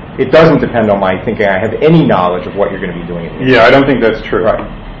 8. It doesn't depend on my thinking I have any knowledge of what you're going to be doing at 8. Yeah, I don't think that's true. Right.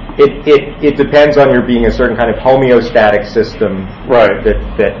 It depends on your being a certain kind of homeostatic system, right,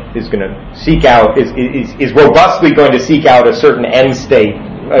 that is going to seek out, is robustly going to seek out a certain end state.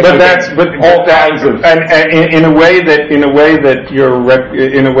 All kinds of, and in a way that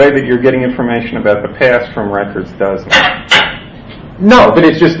you're getting information about the past from records doesn't. No, but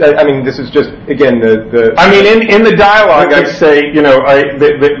it's just, I mean, this is just, again, the I mean, in the dialogue, I say,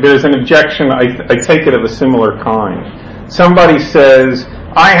 there's an objection, I take it of a similar kind. Somebody says,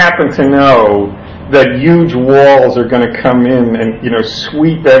 I happen to know that huge walls are going to come in and,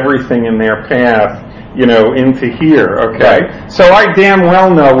 sweep everything in their path into here, okay? Right. So I damn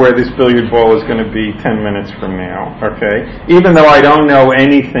well know where this billiard ball is going to be 10 minutes from now, okay? Even though I don't know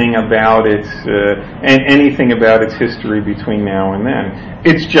anything about its history between now and then.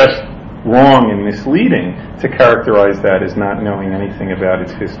 It's just wrong and misleading to characterize that as not knowing anything about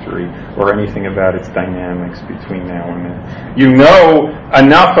its history or anything about its dynamics between now and then. You know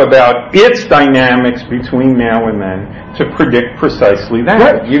enough about its dynamics between now and then to predict precisely that.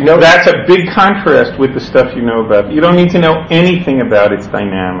 Right. You know that's a big contrast with the stuff you know about. You don't need to know anything about its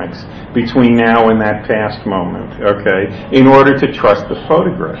dynamics between now and that past moment, okay, in order to trust the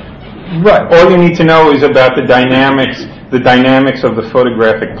photograph. Right. All you need to know is about the dynamics of the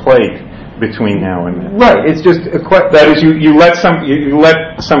photographic plate between now and then. Right. It's just that is, you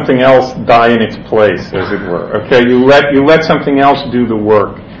let something else die in its place, as it were. Okay. You let something else do the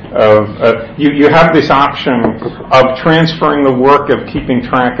work of. You have this option of transferring the work of keeping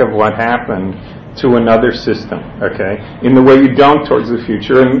track of what happened to another system. Okay. In the way you don't towards the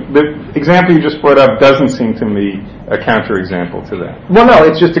future. And the example you just brought up doesn't seem to me a counterexample to that. Well, no.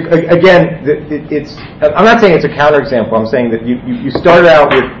 It's just again. It's. I'm not saying it's a counterexample. I'm saying that you started out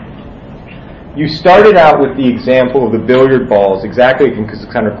with. You started out with the example of the billiard balls, exactly because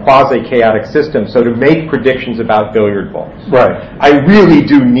it's kind of quasi-chaotic system, so to make predictions about billiard balls. Right. I really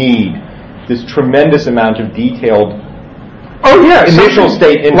do need this tremendous amount of detailed initial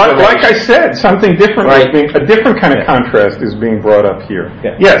state information. Like I said, something different Right. a different kind of contrast is being brought up here.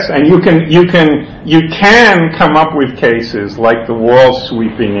 Yeah. Yes, and you can come up with cases like the wall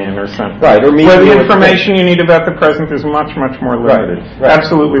sweeping in or something. Right, or where the meeting with information you need about the present is much, much more limited. Right.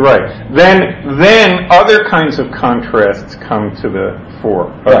 Absolutely right. Then other kinds of contrasts come to the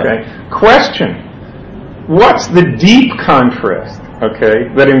fore. Okay. Right. Question: what's the deep contrast? Okay,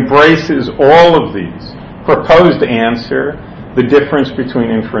 that embraces all of these? Proposed answer: the difference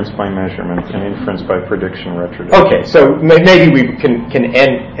between inference by measurement and inference by prediction retrodiction. Okay, so maybe we can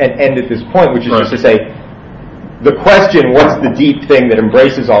end at this point, which is just to say, the question, what's the deep thing that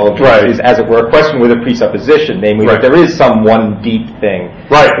embraces all of this, Right. is, as it were, a question with a presupposition, namely Right. that there is some one deep thing.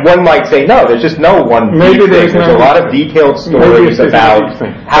 Right. One might say, no, there's just no one Maybe deep there's thing. There's no- a lot of detailed stories there's about a deep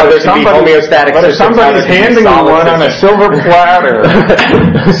thing. how there can be homeostatic But if systems, how somebody's there can be handing you solid one on a systems. silver platter,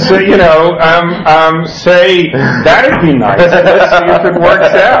 so, say, that'd be nice. Let's see if it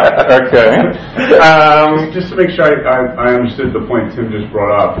works out. Okay. Just to make sure I understood the point Tim just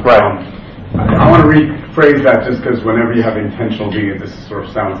brought up. Right. I want to rephrase that just because whenever you have intentional being, this sort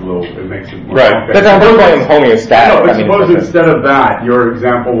of sounds a little, it makes it more Right. complicated. That's not calling homeostatic. No, but I mean, suppose it's- instead of that, your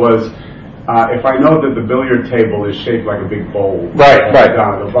example was, if I know that the billiard table is shaped like a big bowl, Right.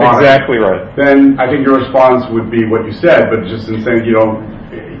 down at the bottom, Exactly right. then I think your response would be what you said, but just in saying you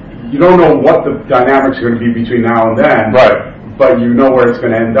don't know what the dynamics are going to be between now and then, Right. but you know where it's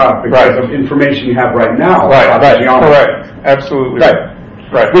going to end up because Right. of information you have right now Right. about the geometry. Correct. Absolutely Right.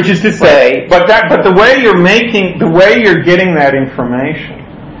 Right. Which is to say, But the way you're getting that information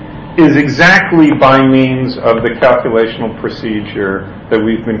is exactly by means of the calculational procedure that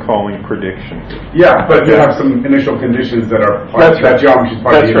we've been calling prediction. Yeah, but you have some initial conditions that are part That's of that right. geometry is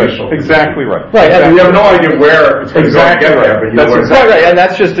part That's of the right. initial. Exactly right. Right, And you have no idea where it's going Exactly to go to get there, right. but you That's know where exactly right, and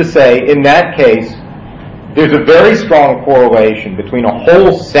that's just to say, in that case, there's a very strong correlation between a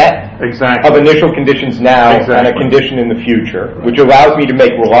whole set Exactly. of initial conditions now and a Exactly. condition in the future, which allows me to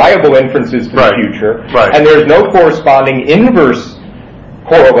make reliable inferences for Right. the future. Right. And there's no corresponding inverse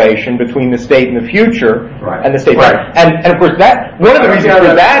correlation between the state in the future Right. and the state. Right. And of course that one of the I reasons understand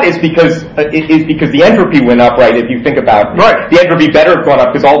for that. that is because the entropy went up, right? If you think about it. Right. The entropy better have gone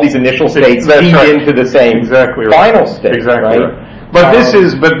up because all these initial states That's feed right. into the same Exactly right. final state. Exactly right? right. But this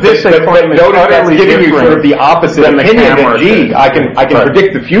But claim is notice that's utterly giving you sort of the different opposite than the opinion camera that, gee, case. I can Right.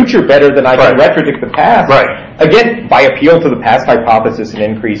 predict the future better than I can Right. retrodict the past. Right. Again, by appeal to the past hypothesis and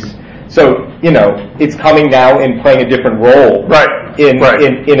increase. So, it's coming now and playing a different role Right. in Right.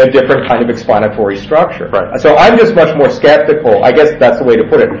 a different kind of explanatory structure. Right. So I'm just much more skeptical, I guess that's the way to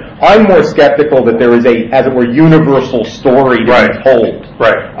put it. I'm more skeptical that there is a, as it were, universal story to Right. be told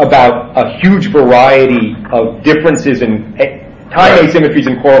Right. about a huge variety of differences in time Right. asymmetries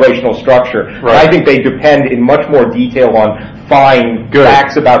in correlational structure. Right. I think they depend in much more detail on fine Good.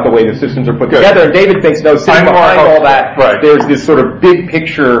 facts about the way the systems are put Good. together. And David thinks, no, sitting I'm more behind all hopeful. that, Right. there's this sort of big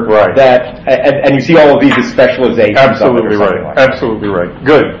picture Right. that, and you see all of these as specializations. of it or Absolutely something right. like that. Absolutely right.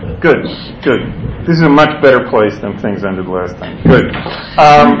 Good. This is a much better place than things ended last time. Good.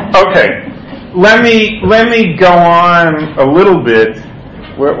 Okay. Let me go on a little bit.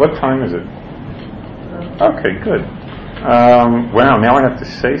 What time is it? Okay, good. Wow, now I have to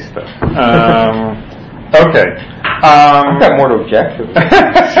say stuff. Okay. I've got more to object to.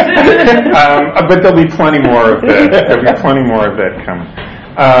 But there'll be plenty more of that. There'll be plenty more of that coming.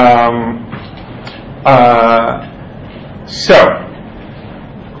 So,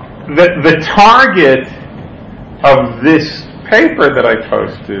 the target of this paper that I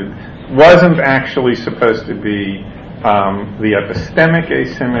posted wasn't actually supposed to be the epistemic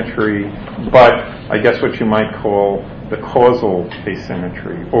asymmetry, but I guess what you might call the causal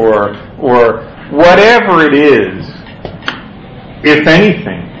asymmetry, or whatever it is, if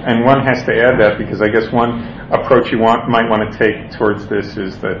anything. And one has to add that because I guess one approach you might want to take towards this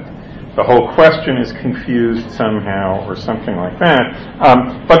is that the whole question is confused somehow or something like that.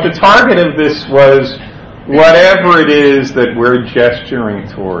 But the target of this was whatever it is that we're gesturing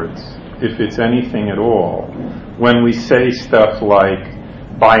towards, if it's anything at all. When we say stuff like,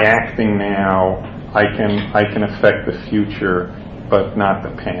 by acting now, I can affect the future, but not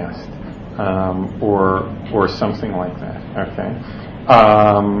the past, or something like that. Okay,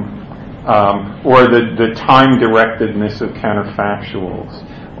 or the time directedness of counterfactuals,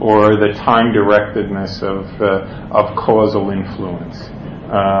 or the time directedness of causal influence,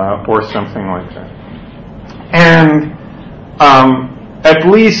 or something like that. And at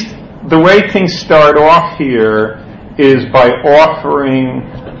least the way things start off here is by offering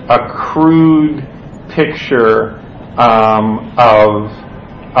a crude picture of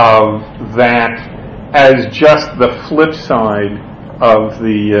that as just the flip side of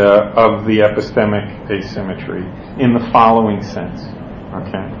the epistemic asymmetry in the following sense.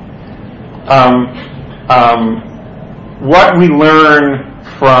 Okay, what we learn,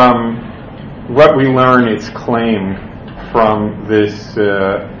 it's claimed from this,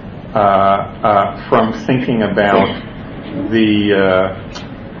 from thinking about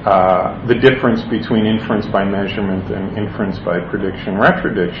the difference between inference by measurement and inference by prediction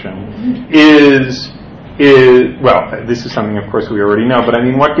retrodiction is well, this is something of course we already know, but I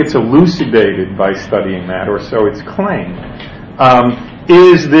mean what gets elucidated by studying that, or so it's claimed,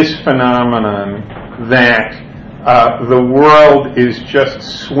 is this phenomenon that the world is just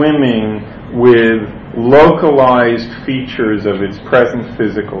swimming with localized features of its present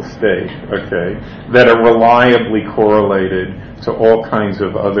physical state, okay, that are reliably correlated to all kinds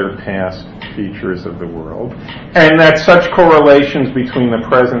of other past features of the world, and that such correlations between the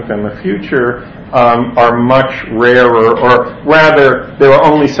present and the future are much rarer, or rather, there are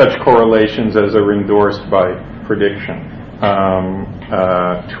only such correlations as are endorsed by prediction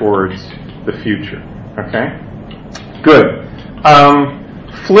towards the future. Okay? Good.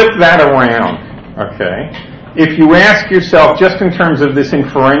 Flip that around. Okay? If you ask yourself, just in terms of this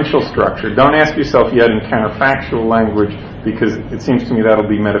inferential structure, don't ask yourself yet in counterfactual language, because it seems to me that'll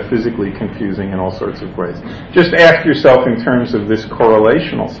be metaphysically confusing in all sorts of ways. Just ask yourself in terms of this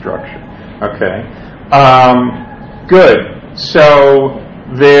correlational structure. Okay? Good. So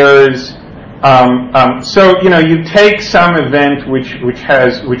there's so you take some event which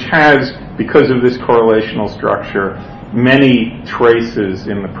has because of this correlational structure many traces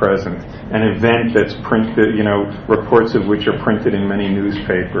in the present, an event that's printed, reports of which are printed in many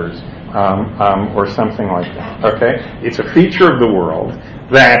newspapers, or something like that. Okay, it's a feature of the world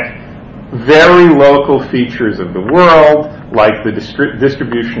that very local features of the world, like the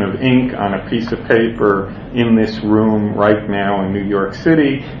distribution of ink on a piece of paper in this room right now in New York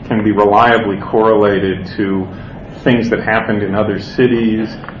City, can be reliably correlated to things that happened in other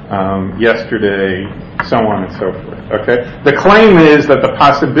cities yesterday, so on and so forth. Okay, the claim is that the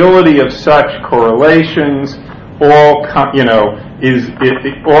possibility of such correlations all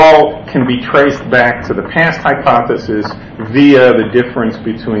all can be traced back to the past hypothesis via the difference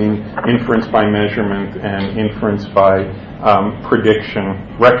between inference by measurement and inference by prediction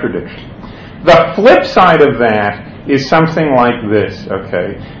retrodiction. The flip side of that is something like this.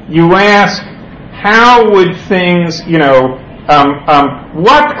 Okay, you ask, how would things,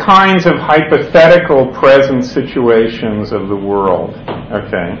 what kinds of hypothetical present situations of the world,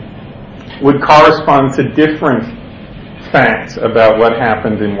 okay, would correspond to different facts about what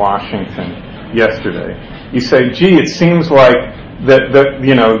happened in Washington yesterday? You say, gee, it seems like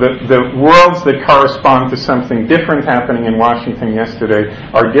the worlds that correspond to something different happening in Washington yesterday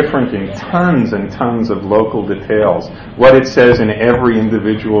are different in tons and tons of local details. What it says in every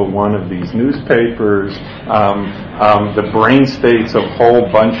individual one of these newspapers, the brain states of whole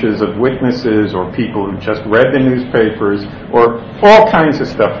bunches of witnesses or people who just read the newspapers, or all kinds of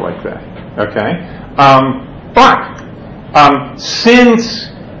stuff like that. Okay? But since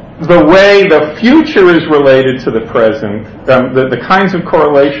the way the future is related to the present, the kinds of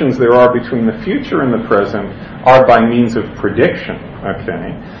correlations there are between the future and the present are by means of prediction.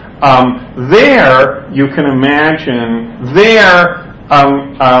 Okay, There, you can imagine,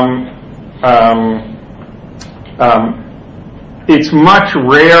 it's much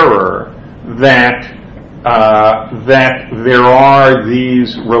rarer that there are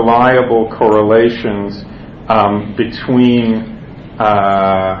these reliable correlations between.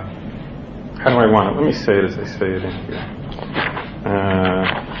 How do I want it? Let me say it as I say it in here.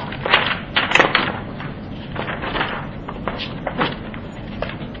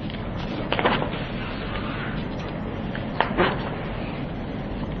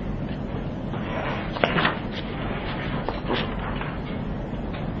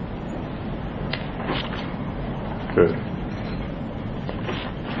 Good.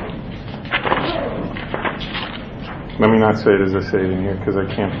 Let me not say it as I say it in here because I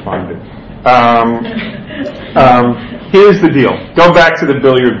can't find it. Here's the deal. Go back to the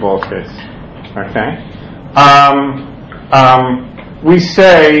billiard ball case. Okay? We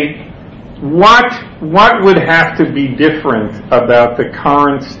say what would have to be different about the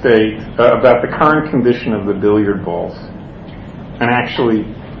current state, about the current condition of the billiard balls, and actually,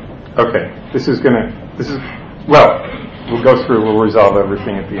 okay, we'll go through. We'll resolve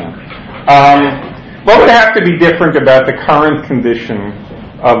everything at the end. What would have to be different about the current condition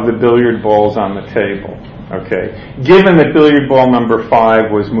of the billiard balls on the table, okay, given that billiard ball number 5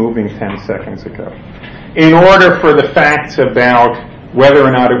 was moving 10 seconds ago, in order for the facts about whether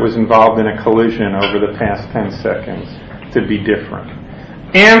or not it was involved in a collision over the past 10 seconds to be different?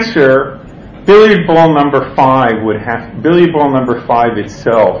 Answer, billiard ball number 5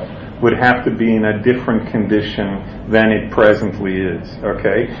 itself would have to be in a different condition than it presently is,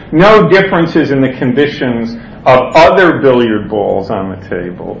 okay? No differences in the conditions of other billiard balls on the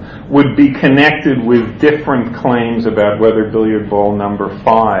table would be connected with different claims about whether billiard ball number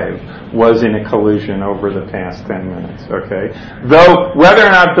 5 was in a collision over the past 10 minutes, okay? Though whether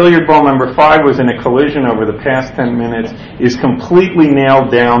or not billiard ball number 5 was in a collision over the past 10 minutes is completely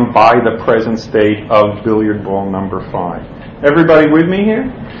nailed down by the present state of billiard ball number 5. Everybody with me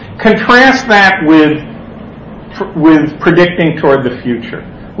here? Contrast that with predicting toward the future.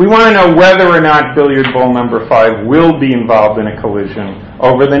 We want to know whether or not billiard ball number 5 will be involved in a collision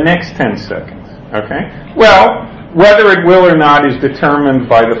over the next 10 seconds. Okay? Well, whether it will or not is determined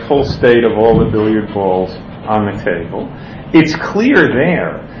by the full state of all the billiard balls on the table. It's clear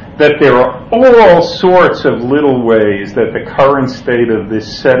there that there are all sorts of little ways that the current state of this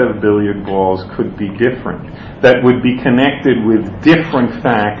set of billiard balls could be different, that would be connected with different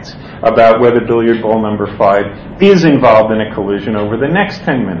facts about whether billiard ball number 5 is involved in a collision over the next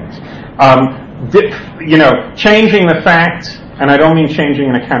 10 minutes. Changing the facts, and I don't mean changing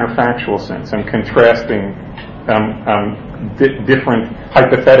in a counterfactual sense. I'm contrasting different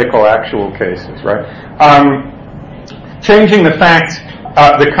hypothetical actual cases, right? Changing the facts,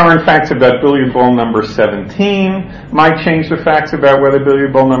 the current facts about billiard ball number 17 might change the facts about whether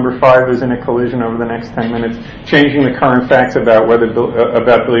billiard ball number 5 is in a collision over the next 10 minutes. Changing the current facts about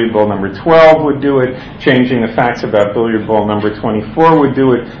about billiard ball number 12 would do it. Changing the facts about billiard ball number 24 would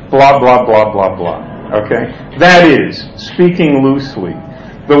do it. Blah, blah, blah, blah, blah. Okay? That is, speaking loosely,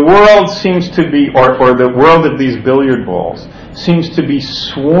 the world seems to be, or the world of these billiard balls seems to be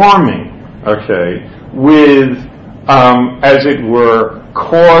swarming, okay, with, as it were,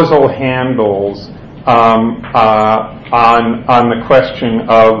 causal handles on the question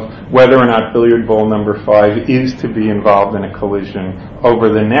of whether or not billiard ball number 5 is to be involved in a collision over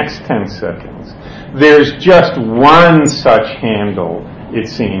the next 10 seconds. There's just one such handle, it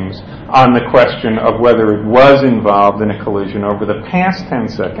seems, on the question of whether it was involved in a collision over the past 10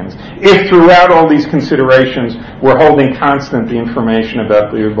 seconds. If throughout all these considerations we're holding constant the information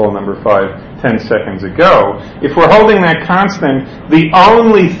about billiard ball number 5 10 seconds ago, if we're holding that constant, the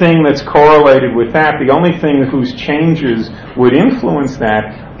only thing that's correlated with that, the only thing whose changes would influence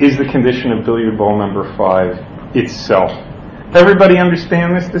that, is the condition of billiard ball number 5 itself. Everybody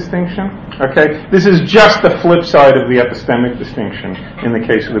understand this distinction? Okay? This is just the flip side of the epistemic distinction in the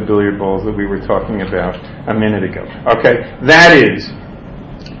case of the billiard balls that we were talking about a minute ago. Okay? That is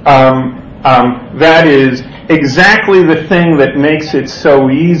exactly the thing that makes it so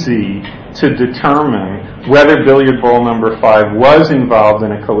easy to determine whether billiard ball number 5 was involved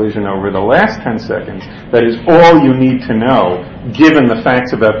in a collision over the last 10 seconds. That is all you need to know, given the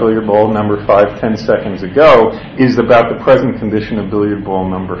facts about billiard ball number 5 10 seconds ago, is about the present condition of billiard ball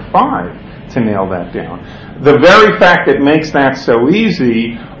number 5 to nail that down. The very fact that makes that so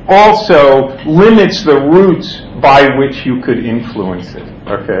easy also limits the routes by which you could influence it.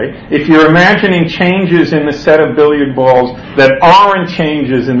 Okay? If you're imagining changes in the set of billiard balls that aren't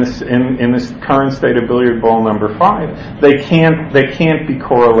changes in this current state of billiard ball number 5, they can't be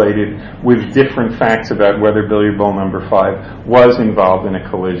correlated with different facts about whether billiard ball number 5 was involved in a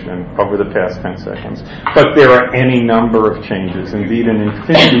collision over the past 10 seconds. But there are any number of changes, indeed an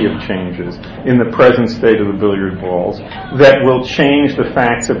infinity of changes, in the present state of the billiard balls that will change the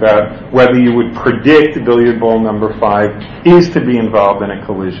facts about whether you would predict billiard ball number 5 is to be involved in a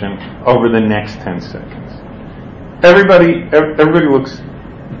collision over the next 10 seconds. Everybody looks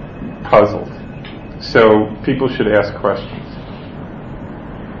puzzled, so people should ask questions.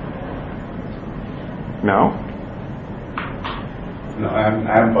 No? No,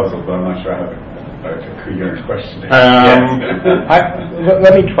 I'm puzzled, but I'm not sure I have a coherent question.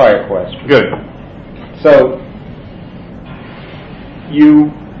 Let me try a question. Good. So,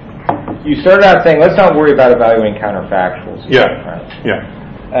 you started out saying, let's not worry about evaluating counterfactuals. Yeah. Right? Yeah.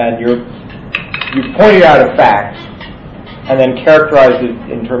 And you pointed out a fact, and then characterized it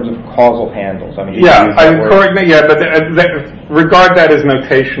in terms of causal handles. I mean, correct me. Yeah, but regard that as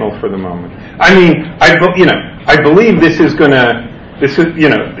notational for the moment. I mean, I believe this is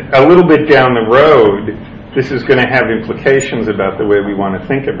a little bit down the road. This is going to have implications about the way we want to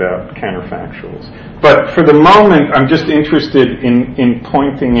think about counterfactuals. But for the moment, I'm just interested in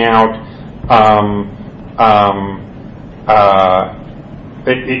pointing out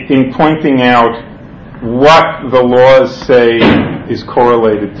what the laws say is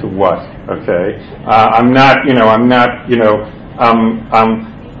correlated to what. Okay, I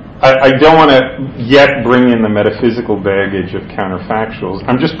don't want to yet bring in the metaphysical baggage of counterfactuals.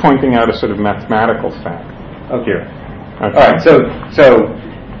 I'm just pointing out a sort of mathematical fact. Okay. All right.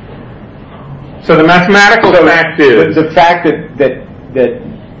 So the mathematical fact is the fact that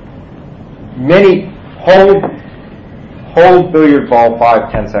many hold billiard ball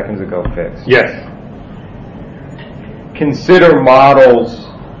 5-10 seconds ago fixed. Yes. Consider models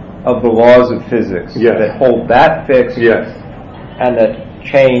of the laws of physics that hold that fixed. Yes. And that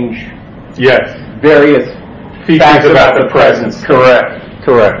change. Yes. Various features about the present. Correct.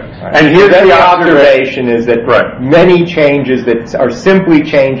 Right. And here's the observation is that many changes that are simply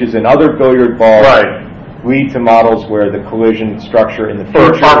changes in other billiard balls lead to models where the collision structure in the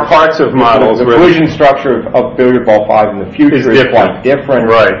future are parts of models. The collision structure of billiard ball 5 in the future is quite different.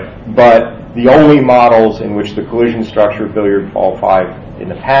 Right. But the only models in which the collision structure of billiard ball 5 in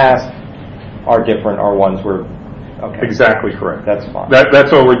the past are different are ones where. Okay. Exactly correct. That's fine.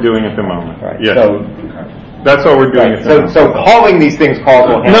 That's all we're doing at the moment. Right. Yes. That's all we're doing. So calling these things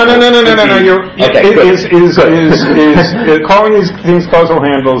causal handles. No. Calling these things causal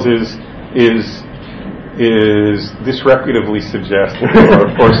handles is disreputable suggestive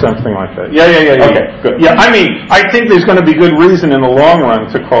or something like that. Yeah. Okay, good. Yeah, I mean, I think there's going to be good reason in the long run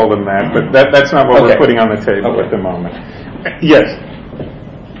to call them that, but that's not what we're putting on the table at the moment. Yes.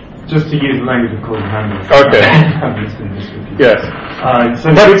 Just to use the language of causal handles. Okay. Yes.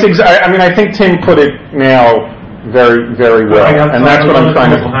 But it's I think Tim put it now very, very well, and that's what I'm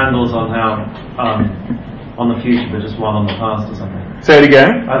trying to. Causal handles on how on the future, but just one on the past or something. Say it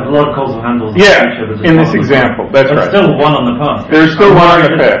again. I have a lot of causal handles on the future, but just in one this on example, the past. that's right. Still one on the past. There's still one on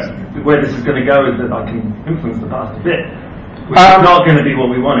the past. Where this is going to go is that I can influence the past a bit. Which is not going to be what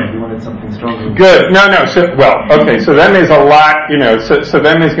we wanted. We wanted something stronger. Good. No. So then there's a lot, so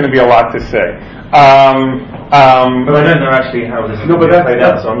then there's going to be a lot to say. But I don't know actually how this is going to be played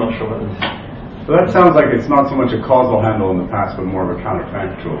out, so I'm not sure what this is. So that sounds like it's not so much a causal handle in the past, but more of a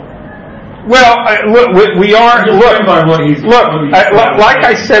counterfactual. Well, we are. Like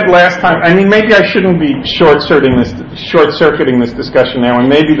I said last time, I mean, maybe I shouldn't be short-circuiting this discussion now, and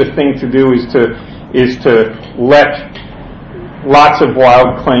maybe the thing to do is to let lots of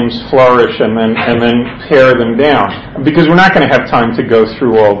wild claims flourish and then pare them down, because we're not going to have time to go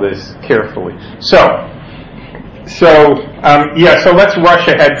through all this carefully. So let's rush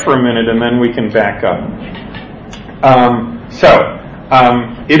ahead for a minute and then we can back up.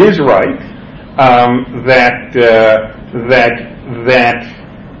 It is right that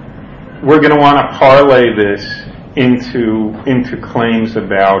we're going to want to parlay this into claims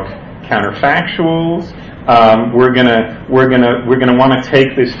about counterfactuals. We're gonna want to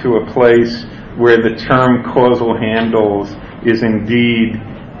take this to a place where the term causal handles is indeed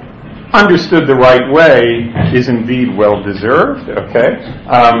understood the right way, is indeed well deserved. Okay,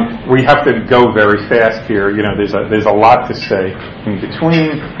 we have to go very fast here. There's a lot to say in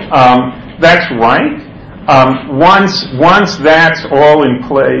between. That's right. Once that's all in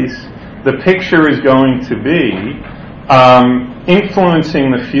place, the picture is going to be influencing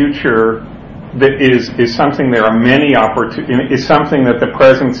the future is something there are many is something that the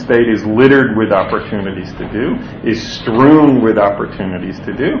present state is littered with opportunities to do, is strewn with opportunities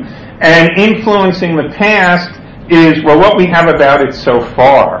to do, and influencing the past is, well, what we have about it so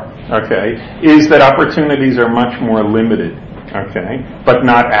far, okay, is that opportunities are much more limited, okay, but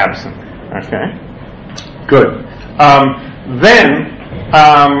not absent, okay? Good.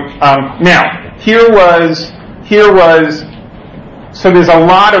 Now, here was, so there's a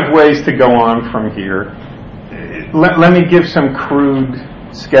lot of ways to go on from here. Let me give some crude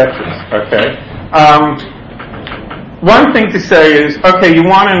sketches, okay? One thing to say is, okay, you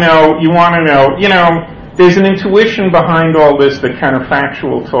want to know, there's an intuition behind all this that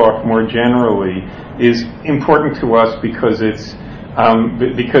counterfactual talk more generally is important to us because of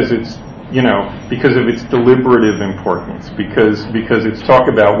its deliberative importance, because it's talk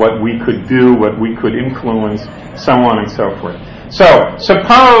about what we could do, what we could influence, so on and so forth. So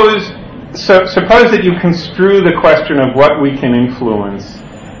suppose that you construe the question of what we can influence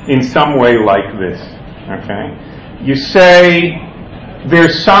in some way like this, okay? You say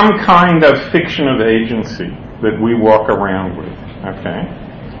there's some kind of fiction of agency that we walk around with, okay,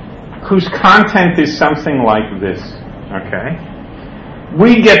 whose content is something like this, okay?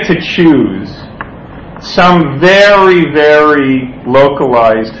 We get to choose some very, very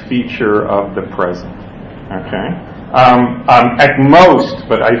localized feature of the present, okay? At most,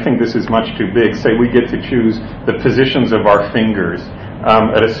 but I think this is much too big, say we get to choose the positions of our fingers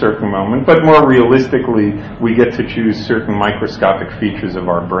at a certain moment, but more realistically, we get to choose certain microscopic features of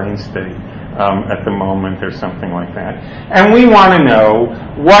our brain state at the moment or something like that. And we want to know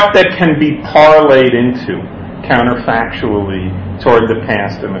what that can be parlayed into counterfactually toward the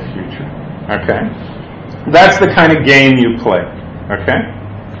past and the future. Okay? That's the kind of game you play. Okay?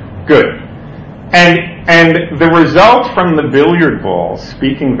 Good. And the result from the billiard ball,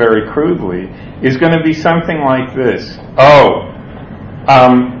 speaking very crudely, is going to be something like this.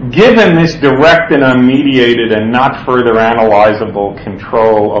 Given this direct and unmediated and not further analyzable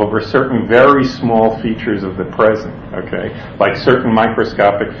control over certain very small features of the present, okay, like certain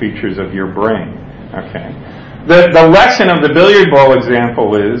microscopic features of your brain, okay, the lesson of the billiard ball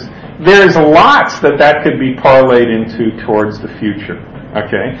example is there's lots that could be parlayed into towards the future,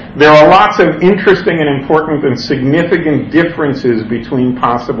 okay? There are lots of interesting and important and significant differences between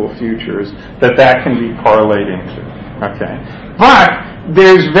possible futures that can be parlayed into, okay? But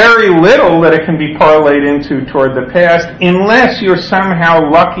there's very little that it can be parlayed into toward the past unless you're somehow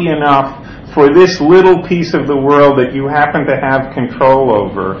lucky enough for this little piece of the world that you happen to have control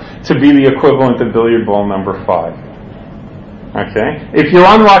over to be the equivalent of billiard ball number 5. Okay? If you're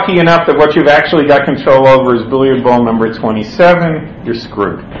unlucky enough that what you've actually got control over is billiard ball number 27, you're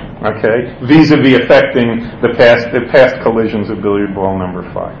screwed. Okay? Vis-a-vis affecting the past collisions of billiard ball number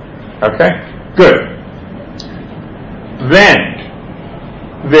 5. Okay? Good. Then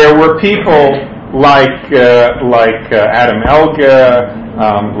there were people like Adam Elga,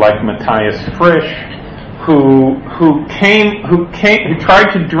 like Matthias Frisch, who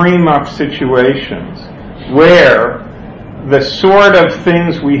tried to dream up situations where the sort of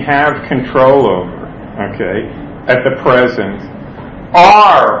things we have control over, okay, at the present,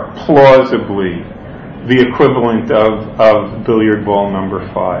 are plausibly the equivalent of billiard ball number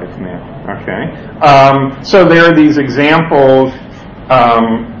 5 now, okay? So there are these examples.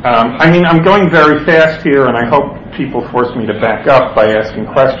 I'm going very fast here, and I hope people force me to back up by asking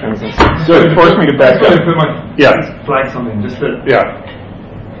questions. So force me to back up. Yeah. Flag something. Just that. Yeah.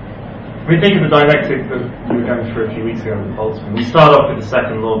 We think of the dialectic that we were going through a few weeks ago with Boltzmann. We start off with the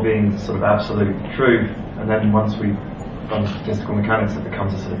second law being sort of absolute truth, and then once we've done statistical mechanics, it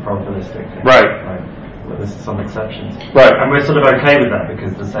becomes a sort of probabilistic thing. Right. Well, there's some exceptions. Right. And we're sort of okay with that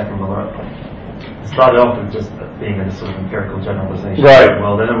because the second law started off with just being a sort of empirical generalization right. of the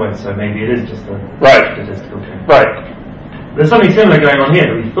world anyway, so maybe it is just a right. statistical thing. Right. There's something similar going on here,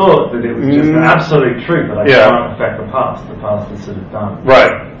 that we thought that it was just an absolute truth, but I can't affect the past. The past is sort of done.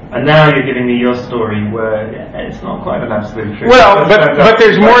 Right. And now you're giving me your story where it's not quite an absolute truth. Well, but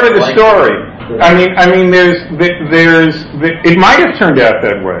there's more to the story. I mean, it might have turned out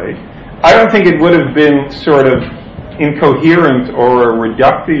that way. I don't think it would have been sort of incoherent or a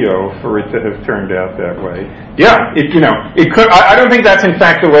reductio for it to have turned out that way. Yeah, it could. I don't think that's in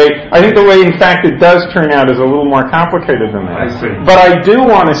fact the way. I think the way, in fact, it does turn out is a little more complicated than that. I see. But I do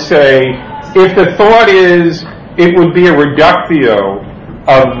want to say, if the thought is it would be a reductio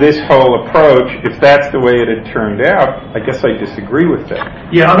of this whole approach, if that's the way it had turned out, I guess I disagree with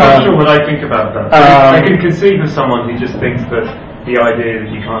that. Yeah, I'm not sure what I think about that. I can conceive of someone who just thinks that the idea that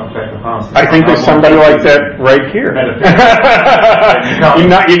you can't affect the past. I think there's somebody like that right here.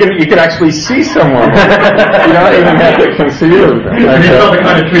 You can actually see someone. You don't even have to conceal them.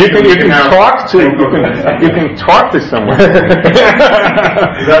 You can talk to someone.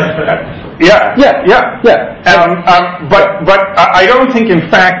 Yeah. But I don't think, in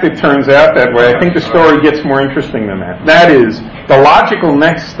fact, it turns out that way. I think the story gets more interesting than that. That is, the logical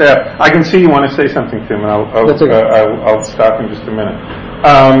next step. I can see you want to say something, Tim, and I'll stop in just a minute.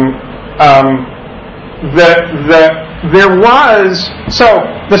 There was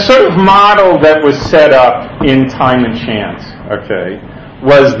the sort of model that was set up in Time and Chance. Okay,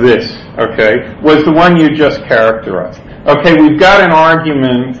 was this? Okay, was the one you just characterized. Okay, we've got an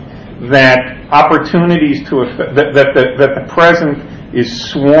argument that opportunities to affect, that the present is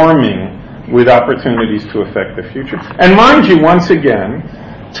swarming with opportunities to affect the future. And mind you, once again,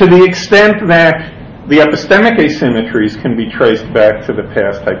 to the extent that the epistemic asymmetries can be traced back to the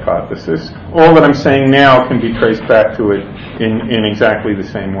past hypothesis, all that I'm saying now can be traced back to it in exactly the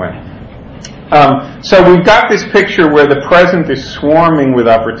same way. So we've got this picture where the present is swarming with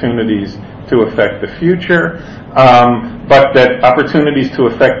opportunities to affect the future, but that opportunities to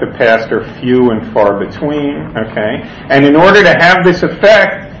affect the past are few and far between. Okay, and in order to have this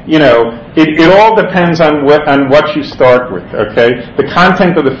effect, it all depends on what you start with. Okay, the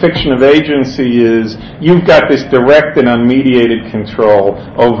content of the fiction of agency is you've got this direct and unmediated control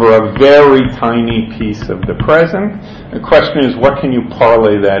over a very tiny piece of the present. The question is, what can you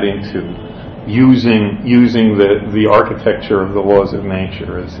parlay that into? Using the architecture of the laws of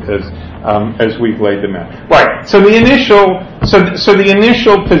nature as we've laid them out. Right. So the initial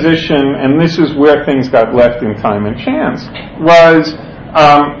position, and this is where things got left in Time and Chance, was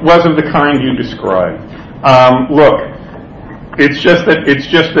of the kind you described. Look, it's just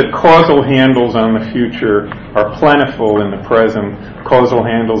that causal handles on the future are plentiful in the present. Causal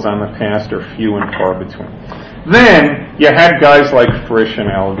handles on the past are few and far between. Then you had guys like Frisch and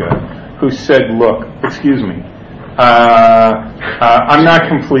Elga, who said, look, excuse me, I'm not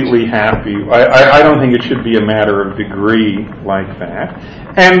completely happy. I don't think it should be a matter of degree like that.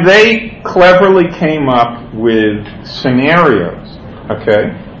 And they cleverly came up with scenarios,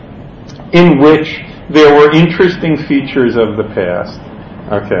 okay, in which there were interesting features of the past,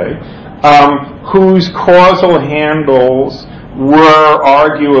 okay, whose causal handles were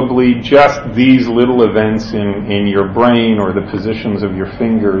arguably just these little events in your brain or the positions of your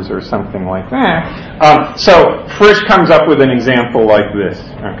fingers or something like that. So Frisch comes up with an example like this.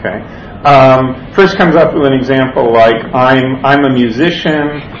 Okay, Frisch comes up with an example like I'm a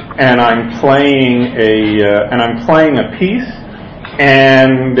musician and I'm playing a piece,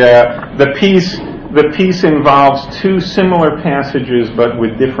 and the piece involves two similar passages but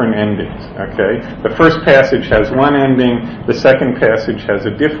with different endings. Okay, the first passage has one ending, the second passage has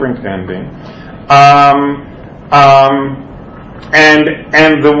a different ending,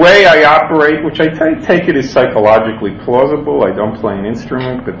 and the way I operate, which I take it is psychologically plausible. I don't play an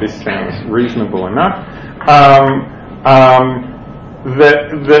instrument, but this sounds reasonable enough.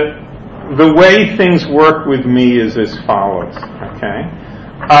 The way things work with me is as follows. Okay.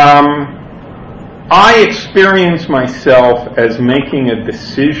 I experience myself as making a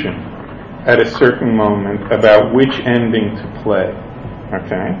decision at a certain moment about which ending to play.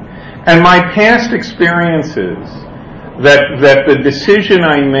 Okay? And my past experiences that the decision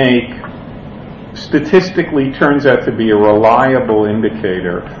I make statistically turns out to be a reliable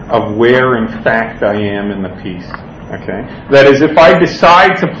indicator of where in fact I am in the piece. Okay? That is, if I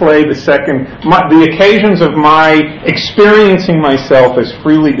decide to play the second, the occasions of my experiencing myself as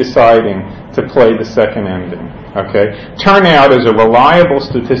freely deciding to play the second ending, okay, turn out as a reliable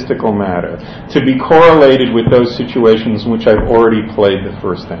statistical matter to be correlated with those situations in which I've already played the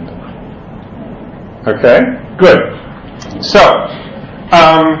first ending. Okay? Good. So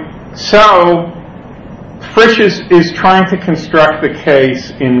Frisch is trying to construct the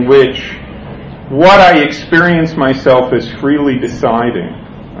case in which what I experience myself as freely deciding,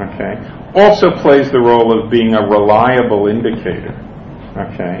 okay, also plays the role of being a reliable indicator,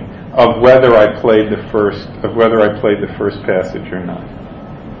 okay, of whether I played the first passage or not.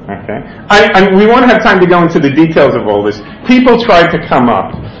 Okay, we won't have time to go into the details of all this. People tried to come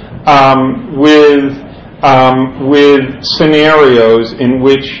up with scenarios in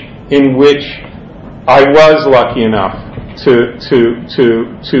which I was lucky enough to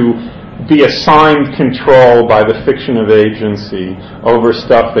be assigned control by the fiction of agency over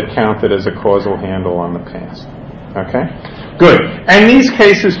stuff that counted as a causal handle on the past. Okay? Good. And these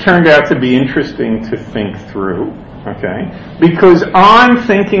cases turned out to be interesting to think through. Okay? Because on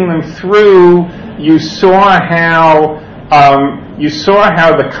thinking them through, you saw how you saw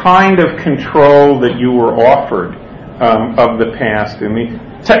how the kind of control that you were offered of the past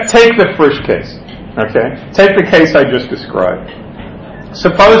take the first case, okay? Take the case I just described.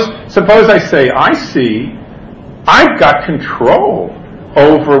 Suppose I say, I see I've got control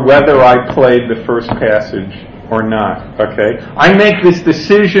over whether I played the first passage or not, okay? I make this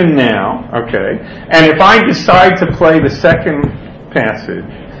decision now, okay? And if I decide to play the second passage,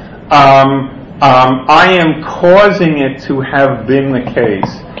 I am causing it to have been the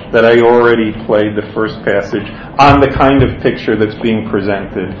case that I already played the first passage on the kind of picture that's being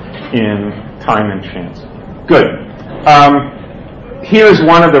presented in Time and Chance. Good. Here's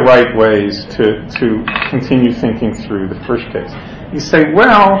one of the right ways to continue thinking through the first case. You say,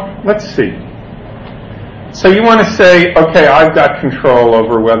 well, let's see. So you want to say, okay, I've got control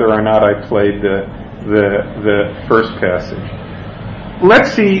over whether or not I played the first passage.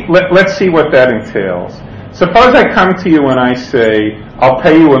 Let's see what that entails. Suppose I come to you and I say, I'll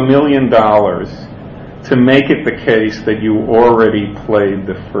pay you $1 million to make it the case that you already played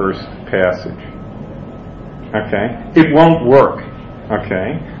the first passage. Okay? It won't work.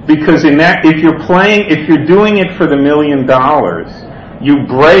 Okay? Because if you're doing it for the $1 million, you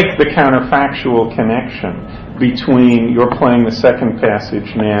break the counterfactual connection between you're playing the second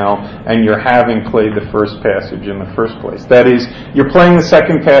passage now and you're having played the first passage in the first place. That is, you're playing the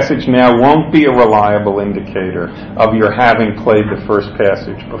second passage now won't be a reliable indicator of your having played the first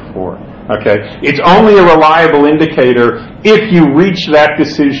passage before. Okay? It's only a reliable indicator if you reach that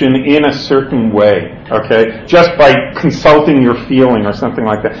decision in a certain way. Okay? Just by consulting your feeling or something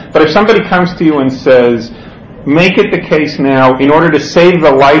like that. But if somebody comes to you and says, make it the case now, in order to save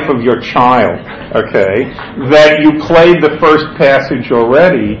the life of your child, okay, that you played the first passage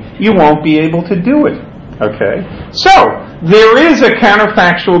already, you won't be able to do it. Okay? So, there is a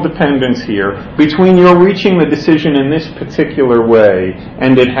counterfactual dependence here between your reaching the decision in this particular way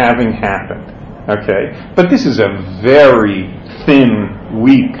and it having happened. Okay? But this is a very thin,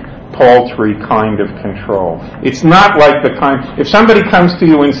 weak, paltry kind of control. It's not like the kind, if somebody comes to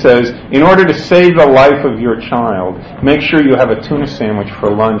you and says, in order to save the life of your child, make sure you have a tuna sandwich for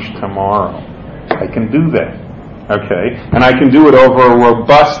lunch tomorrow. I can do that. Okay? And I can do it over a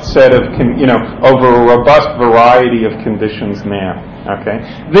robust set of, over a robust variety of conditions now. Okay?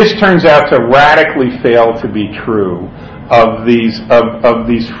 This turns out to radically fail to be true of these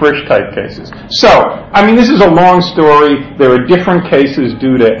Frisch type cases. So, I mean, this is a long story. There are different cases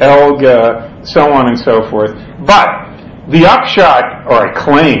due to Elga, so on and so forth. But the upshot, or I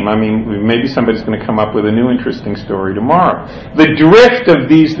claim, I mean, maybe somebody's going to come up with a new interesting story tomorrow. The drift of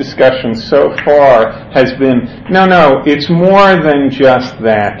these discussions so far has been, no, it's more than just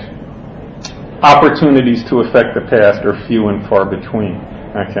that opportunities to affect the past are few and far between.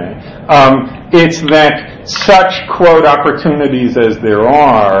 Okay, it's that such, quote, opportunities as there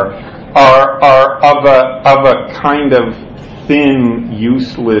are of a kind of thin,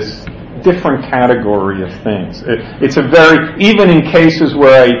 useless, different category of things. It's a very, even in cases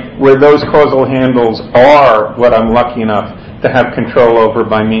where those causal handles are what I'm lucky enough to have control over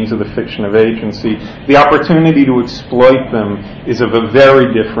by means of the fiction of agency, the opportunity to exploit them is of a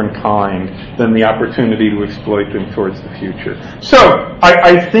very different kind than the opportunity to exploit them towards the future. So,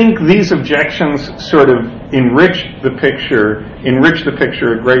 I think these objections sort of enrich the picture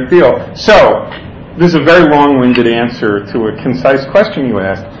a great deal. So, this is a very long-winded answer to a concise question you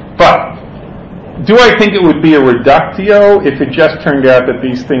asked, but do I think it would be a reductio if it just turned out that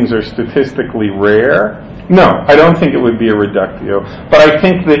these things are statistically rare? No, I don't think it would be a reductio. But I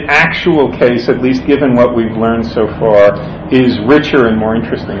think the actual case, at least given what we've learned so far, is richer and more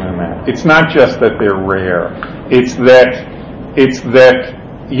interesting than that. It's not just that they're rare. It's that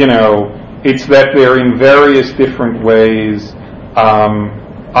they're in various different ways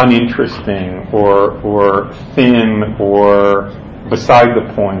uninteresting or thin or beside the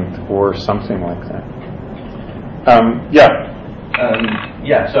point or something like that.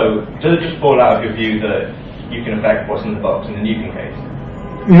 So does it just fall out of your view that you can affect what's in the box in the Newcomb case?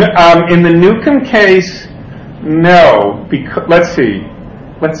 In the Newcomb case, no. Because let's see.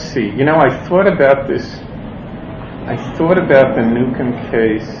 I thought about this. I thought about the Newcomb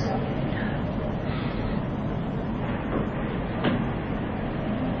case.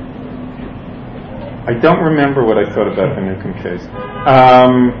 I don't remember what I thought about the Newcomb case.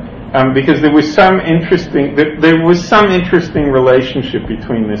 Because there was some interesting relationship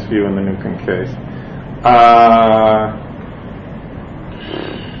between this view and the Newcomb case.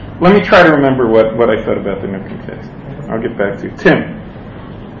 Let me try to remember what I thought about the Newcomb case. I'll get back to you. Tim.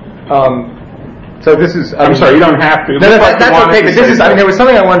 So this is... I'm sorry, you don't have to. No, that's okay, but this is... there was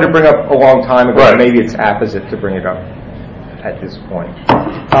something I wanted to bring up a long time ago, right. Maybe it's apposite to bring it up. at this point,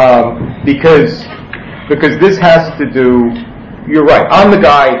 because this has to do. You're right. I'm the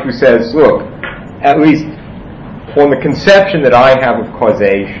guy who says, look, at least on the conception that I have of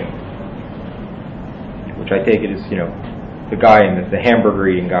causation, which I take it as, the guy the hamburger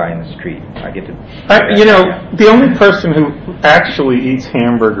eating guy in the street. I get to. The only person who actually eats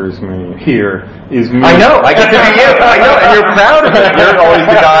hamburgers here is me. I know. I get to be you. I know, and you're proud of it. You're always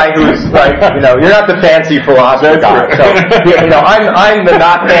the guy who's like, you're not the fancy philosopher guy. So, I'm the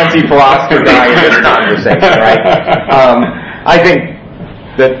not fancy philosopher guy in this conversation, right? I think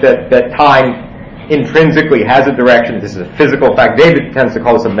that time intrinsically has a direction. This is a physical fact. David tends to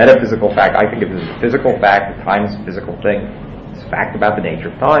call this a metaphysical fact. I think of it as a physical fact. That time is a physical thing. It's a fact about the nature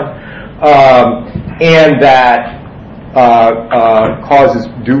of time. And that causes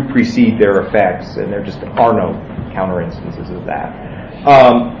do precede their effects, and there just are no counter instances of that.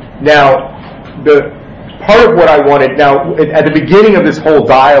 Now, the part of what I wanted, now, at the beginning of this whole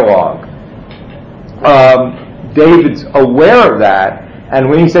dialogue, David's aware of that, and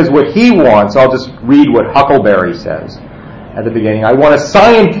when he says what he wants, I'll just read what Huckleberry says at the beginning. I want a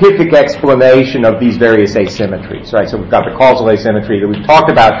scientific explanation of these various asymmetries, right? So we've got the causal asymmetry that we've talked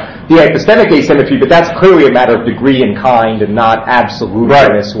about, the epistemic asymmetry, but that's clearly a matter of degree and kind and not absolute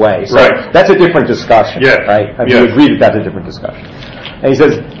in this way. So that's a different discussion, right? And we agree that that's a different discussion. And he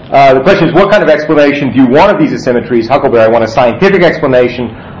says, the question is, what kind of explanation do you want of these asymmetries? Huckleberry, I want a scientific explanation.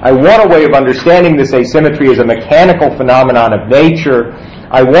 I want a way of understanding this asymmetry as a mechanical phenomenon of nature.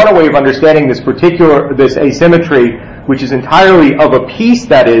 I want a way of understanding this asymmetry, which is entirely of a piece,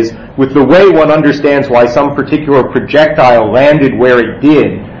 that is, with the way one understands why some particular projectile landed where it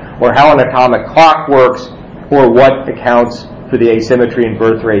did, or how an atomic clock works, or what accounts for the asymmetry in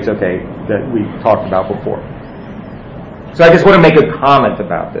birth rates, that we talked about before. So I just want to make a comment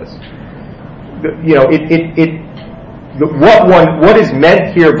about this. What is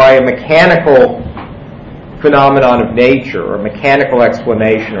meant here by a mechanical phenomenon of nature, or a mechanical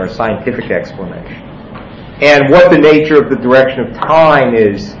explanation, or a scientific explanation, and what the nature of the direction of time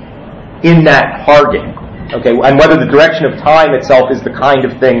is in that target, and whether the direction of time itself is the kind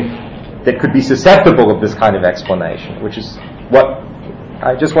of thing that could be susceptible of this kind of explanation, which is what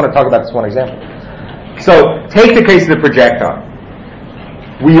I just want to talk about. This one example. So, take the case of the projectile.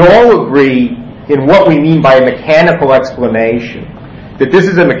 We all agree in what we mean by a mechanical explanation, that this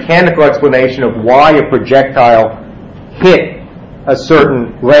is a mechanical explanation of why a projectile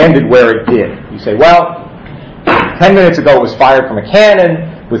landed where it did. You say, well, 10 minutes ago it was fired from a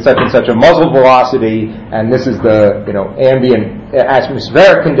cannon with such and such a muzzle velocity, and this is the ambient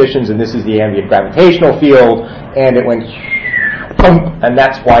atmospheric conditions, and this is the ambient gravitational field, and it went and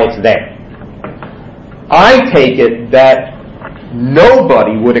that's why it's there. I take it that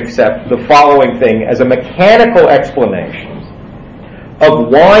nobody would accept the following thing as a mechanical explanation of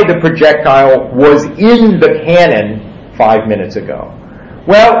why the projectile was in the cannon 5 minutes ago.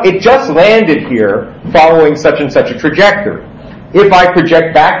 Well, it just landed here following such and such a trajectory. If I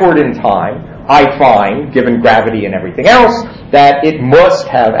project backward in time, I find, given gravity and everything else, that it must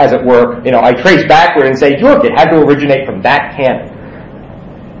have, as it were, I trace backward and say, look, it had to originate from that cannon.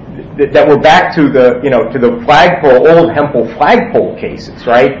 That we're back to the flagpole, old Hempel flagpole cases,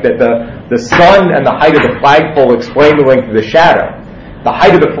 right? That the sun and the height of the flagpole explain the length of the shadow. The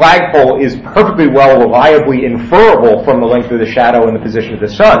height of the flagpole is perfectly well reliably inferable from the length of the shadow and the position of the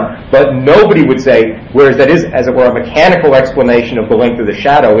sun, but nobody would say, whereas that is, as it were, a mechanical explanation of the length of the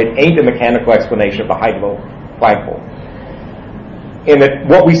shadow, it ain't a mechanical explanation of the height of the flagpole. And that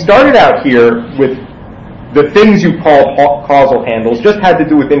what we started out here with the things you call causal handles just had to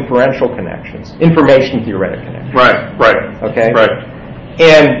do with inferential connections, information theoretic connections. Right. Okay? Right.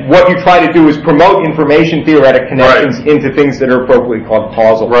 And what you try to do is promote information theoretic connections into things that are appropriately called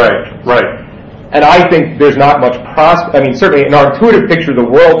causal connections. Right. And I think there's not much prospect, certainly in our intuitive picture of the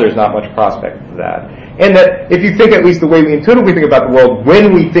world, there's not much prospect of that. And that if you think at least the way we intuitively think about the world,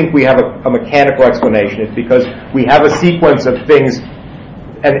 when we think we have a mechanical explanation, it's because we have a sequence of things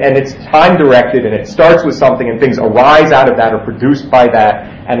and it's time-directed, and it starts with something, and things arise out of that or produced by that,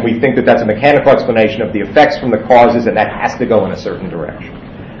 and we think that that's a mechanical explanation of the effects from the causes, and that has to go in a certain direction.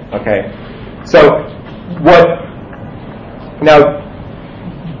 Okay? So,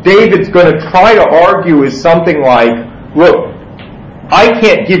 now, David's going to try to argue is something like, look, I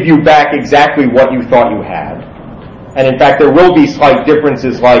can't give you back exactly what you thought you had. And in fact, there will be slight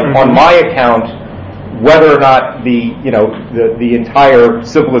differences, like, on my account, whether or not the entire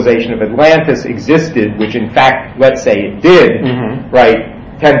civilization of Atlantis existed, which in fact, let's say it did,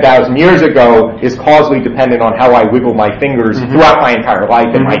 right? 10,000 years ago is causally dependent on how I wiggle my fingers throughout my entire life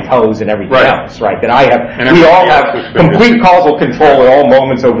and my toes and everything else, right? That we all have complete causal control at all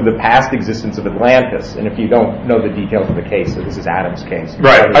moments over the past existence of Atlantis. And if you don't know the details of the case, so this is Adam's case.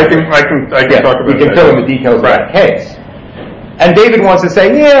 Right. I can talk about that. We can fill in the details of that case. And David wants to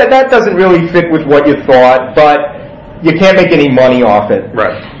say, yeah, that doesn't really fit with what you thought, but you can't make any money off it.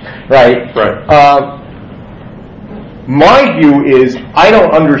 Right. Right? My view is, I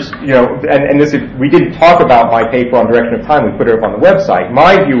don't understand, and this is, we didn't talk about my paper on Direction of Time, we put it up on the website.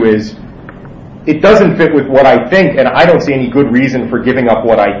 My view is, it doesn't fit with what I think, and I don't see any good reason for giving up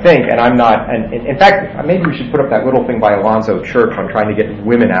what I think, and I'm not, and in fact, maybe we should put up that little thing by Alonzo Church on trying to get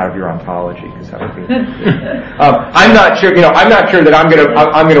women out of your ontology, because that would be, I'm not sure that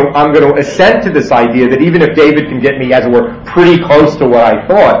I'm gonna assent to this idea that even if David can get me, as it were, pretty close to what I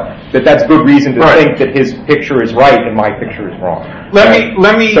thought, that's good reason to think that his picture is right and my picture is wrong. Let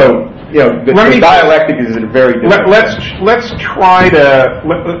me. So the dialectic is a very different. Let's try to.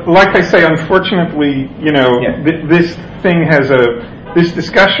 Like I say, unfortunately, this thing this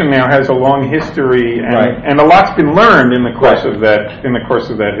discussion now has a long history, and a lot's been learned in the course of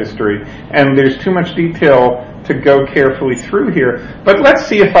that history, and there's too much detail to go carefully through here. But let's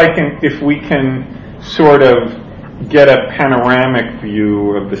see if we can sort of get a panoramic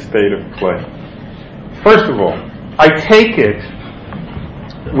view of the state of play. First of all, I take it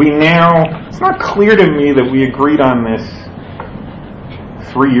it's not clear to me that we agreed on this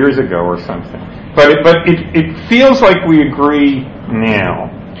 3 years ago or something, but it feels like we agree now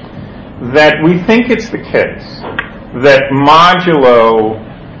that we think it's the case that modulo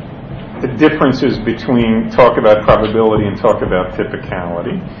the differences between talk about probability and talk about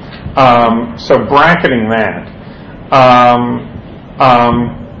typicality. So bracketing that,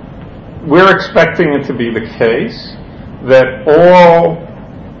 we're expecting it to be the case that all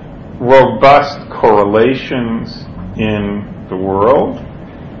robust correlations in the world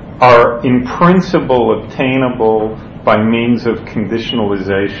are in principle obtainable by means of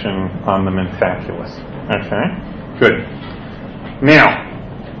conditionalization on the mentaculus. Okay? Good. Now,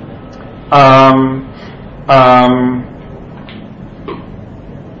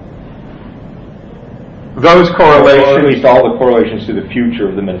 those correlations, or at least all the correlations to the future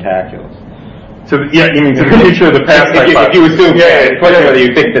of the mentaculus. You mean to the future of the past? If you assume, whether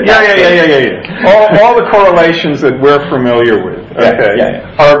you think that. All the correlations that we're familiar with,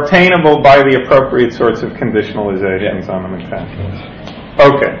 are obtainable by the appropriate sorts of conditionalizations on the mentaculus.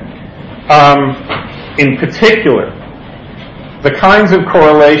 Okay. In particular, the kinds of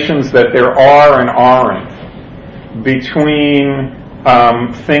correlations that there are and aren't between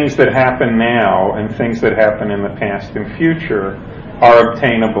things that happen now and things that happen in the past and future are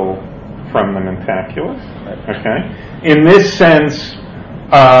obtainable from the mentaculus. Okay. In this sense,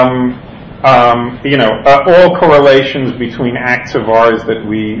 all correlations between acts of ours that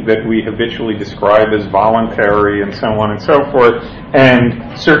we habitually describe as voluntary and so on and so forth,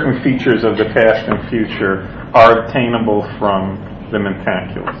 and certain features of the past and future are obtainable from the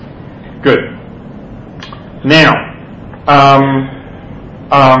mentaculus. Good. Now,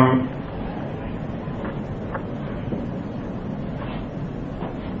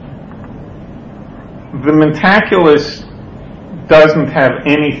 the mentaculus doesn't have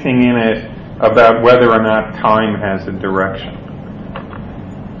anything in it about whether or not time has a direction.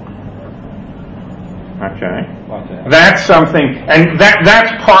 Okay? That's something, and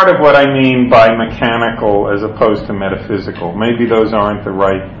that's part of what I mean by mechanical as opposed to metaphysical. Maybe those aren't the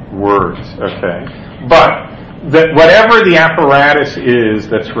right words, okay? But whatever the apparatus is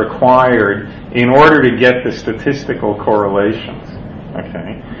that's required in order to get the statistical correlations,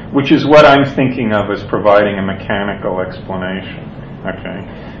 okay, which is what I'm thinking of as providing a mechanical explanation, okay,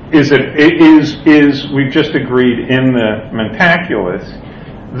 is we've just agreed in the mentaculus,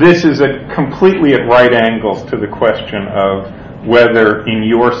 this is completely at right angles to the question of whether, in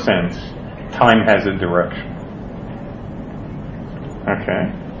your sense, time has a direction. Okay?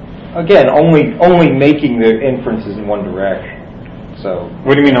 Again, only making the inferences in one direction. So.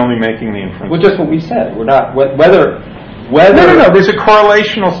 What do you mean only making the inferences? Well, just what we said. We're not whether. No. There's a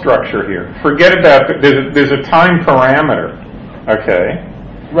correlational structure here. Forget about there's a time parameter. Okay.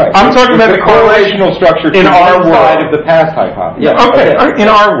 Right. I'm talking about the correlational structure in our world of the past hypothesis. Yeah. Okay. In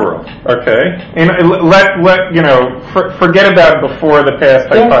our world. Okay. And forget about before the past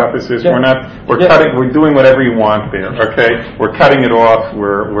hypothesis. Yeah. We're doing whatever you want there. Okay. We're cutting it off.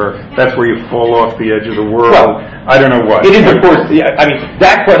 That's where you fall off the edge of the world. Well, I don't know what. It is, of course. I mean,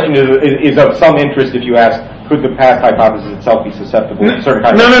 that question is of some interest if you ask could the past hypothesis itself be susceptible to certain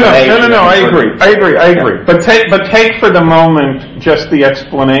kinds No, of I explanation? agree. But take for the moment just the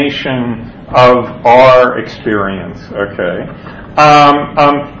explanation of our experience, okay?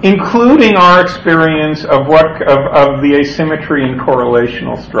 Including our experience of the asymmetry and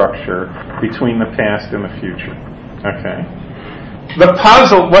correlational structure between the past and the future, okay?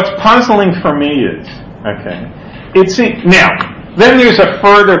 What's puzzling for me is, okay, now, then there's a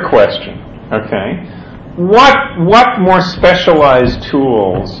further question, okay? What more specialized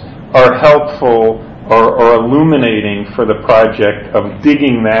tools are helpful or illuminating for the project of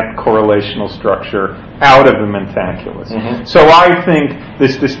digging that correlational structure out of the mentaculus? Mm-hmm. So I think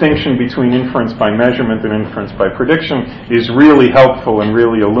this distinction between inference by measurement and inference by prediction is really helpful and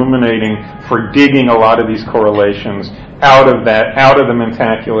really illuminating for digging a lot of these correlations out of the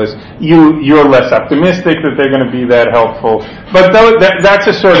mentaculus. You're less optimistic that they're going to be that helpful, but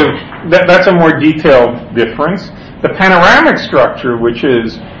that's a more detailed difference. The panoramic structure, which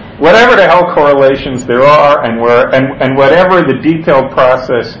is whatever the hell correlations there are, and whatever the detailed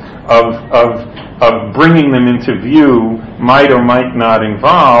process of bringing them into view might or might not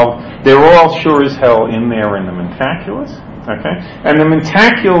involve, they're all sure as hell in there in the mentaculus. Okay, and the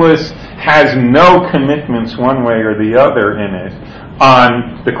mentaculus has no commitments one way or the other in it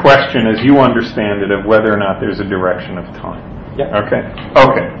on the question, as you understand it, of whether or not there's a direction of time. Yeah. Okay.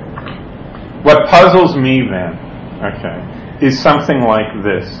 What puzzles me then, okay, is something like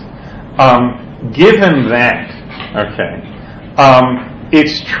this. Given that, okay,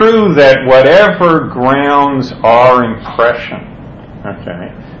 it's true that whatever grounds our impression,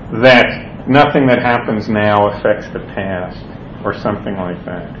 okay, that nothing that happens now affects the past, or something like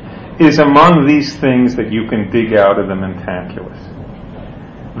that, is among these things that you can dig out of the mentaculus.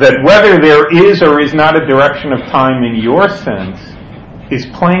 That whether there is or is not a direction of time in your sense is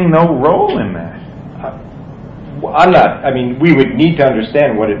playing no role in that. We would need to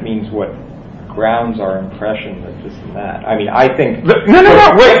understand what it means, what grounds our impression that this and that. I think...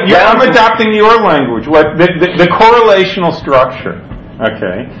 Wait, I'm adopting your language. The correlational structure,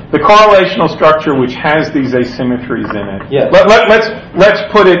 okay? The correlational structure which has these asymmetries in it. Yes.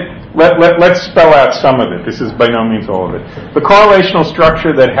 Let's spell out some of it. This is by no means all of it. The correlational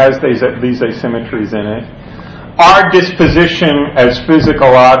structure that has these asymmetries in it, our disposition as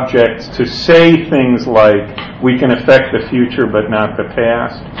physical objects to say things like we can affect the future but not the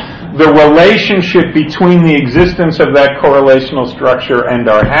past, the relationship between the existence of that correlational structure and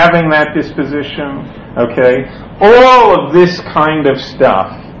our having that disposition, okay, all of this kind of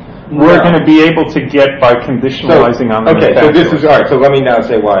stuff we're going to be able to get by conditionalizing on the okay, so this is, all right, so let me now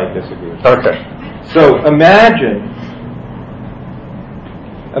say why I disagree. Okay. So imagine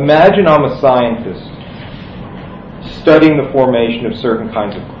I'm a scientist studying the formation of certain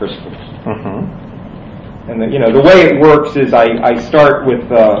kinds of crystals. Mm-hmm. And the way it works is I start with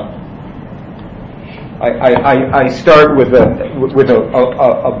I start with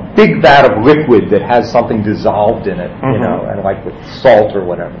a big vat of liquid that has something dissolved in it, Mm-hmm. and like with salt or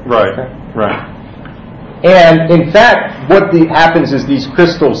whatever. Right. Okay? Right. And in fact, what happens is these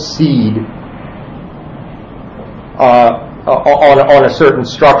crystals seed on a certain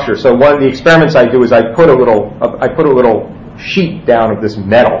structure. So one of the experiments I do is I put a little sheet down of this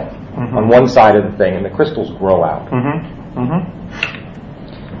metal Mm-hmm. on one side of the thing, and the crystals grow out. Mm-hmm.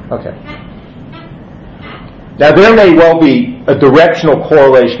 Mm-hmm. Okay. Now there may well be a directional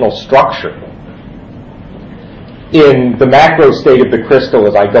correlational structure in the macro state of the crystal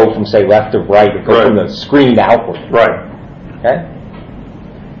as I go from, say, left to right, it goes from the screen outward. Right. Okay?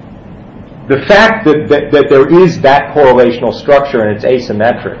 The fact that there is that correlational structure and it's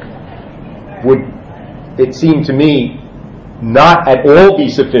asymmetric would, it seemed to me, not at all be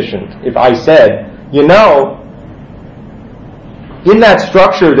sufficient if I said, in that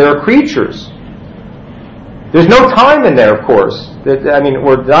structure there are creatures. There's no time in there, of course.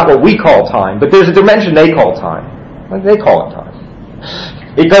 Or not what we call time, but there's a dimension they call time. They call it time.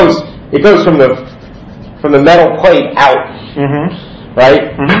 It goes from the metal plate out, Mm-hmm. right?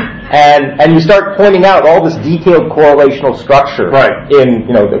 Mm-hmm. And you start pointing out all this detailed correlational structure. Right. In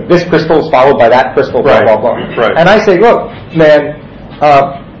this crystal is followed by that crystal, blah Right. blah blah. Right. And I say, look, man,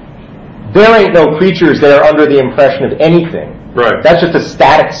 there ain't no creatures that are under the impression of anything. Right. That's just a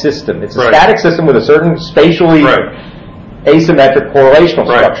static system. It's a Right. static system with a certain spatially asymmetric correlational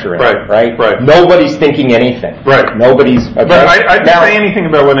Right. structure in it, Right. Right. Nobody's thinking anything. Right. Nobody's... Okay? But I didn't say anything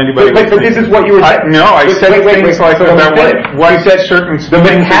about what anybody was But this is what you were saying. No, I said things like so about wait. what You said certain... the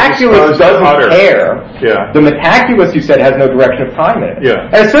metaculus doesn't care. Yeah. The metaculus, you said, has no direction of time in it. Yeah.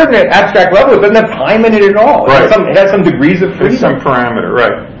 At a certain abstract level, it doesn't have time in it at all. Right. It has some degrees of freedom. There's some parameter,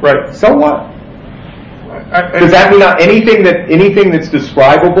 right. So what? Does that mean anything that's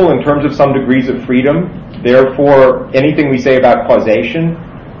describable in terms of some degrees of freedom, therefore anything we say about causation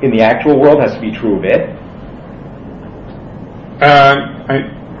in the actual world has to be true of it?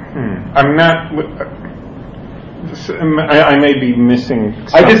 I'm not. I may be missing.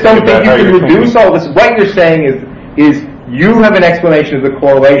 I just don't think you can reduce all this. What you're saying is you have an explanation of the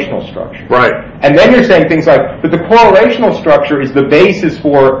correlational structure. Right. And then you're saying things like, but the correlational structure is the basis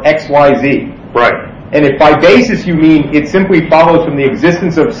for X, Y, Z. Right. And if by basis you mean it simply follows from the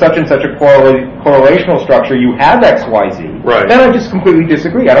existence of such and such a correlational structure, you have X, Y, Z. Right. Then I just completely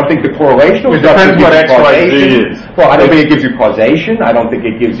disagree. I don't think the correlational structure depends what gives X, Y, Z causation. is. Well, I don't think it gives you causation. I don't think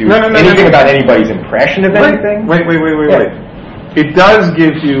it gives you anything about anybody's impression of anything. Wait. It does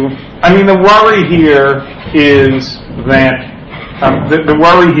give you. I mean, the worry here is that the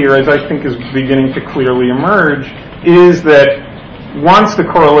worry here, as I think is beginning to clearly emerge, is that once the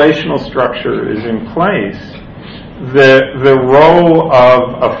correlational structure is in place, the role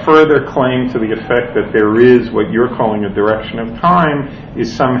of a further claim to the effect that there is what you're calling a direction of time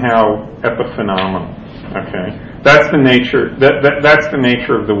is somehow epiphenomenal. Okay, that's the nature. That's the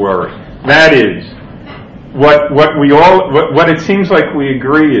nature of the worry. That is what it seems like we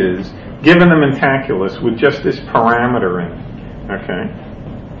agree is, given the mentaculus with just this parameter in it. Okay.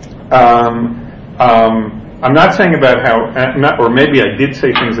 I'm not saying about how, or maybe I did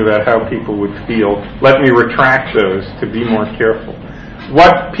say things about how people would feel. Let me retract those to be more careful.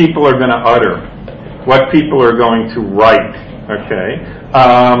 What people are going to utter, what people are going to write, okay?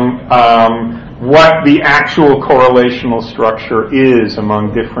 What the actual correlational structure is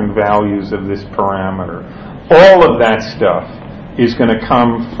among different values of this parameter. All of that stuff is going to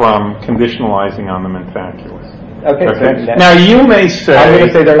come from conditionalizing on the mentaculus. Okay. So now you may say, I'm going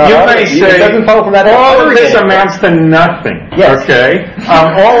to say they're not. It doesn't follow from that. All of this amounts to nothing. Yes. Okay.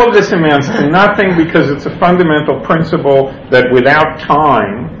 All of this amounts to nothing because it's a fundamental principle that without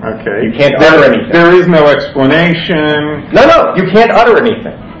time, okay, you can't utter anything. There is no explanation. No, you can't utter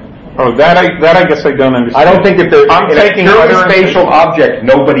anything. Oh, that I guess I don't understand. I don't think if there's taking a purely spatial object,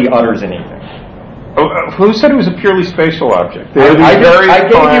 nobody utters anything. Who said it was a purely spatial object? I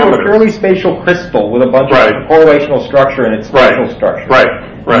gave you a purely spatial crystal with a bunch of correlational structure in its spatial structure.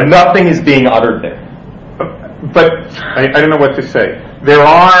 Right. Nothing is being uttered there. But I don't know what to say. There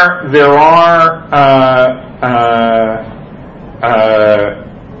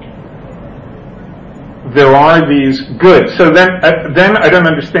are these good. So then I don't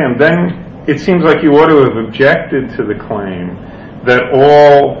understand. Then it seems like you ought to have objected to the claim that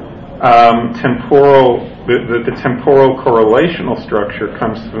all the temporal correlational structure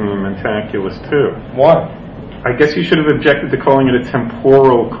comes from the mentaculus too. Why? I guess you should have objected to calling it a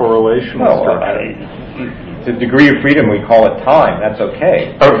temporal correlational structure. To the degree of freedom, we call it time. That's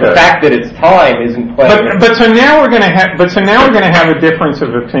okay. Okay. The fact that it's time isn't playing. But so now we're going to have a difference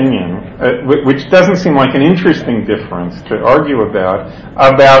of opinion, which doesn't seem like an interesting difference to argue about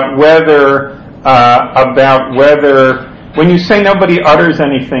whether. When you say nobody utters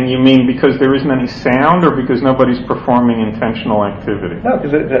anything, you mean because there isn't any sound, or because nobody's performing intentional activity? No,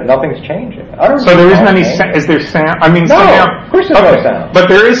 because nothing's changing. So there isn't any sound. Is there sound? I mean, no, sound. Of course there's no sound. But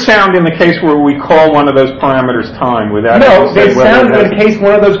there is sound in the case where we call one of those parameters time without. No, there's sound in the case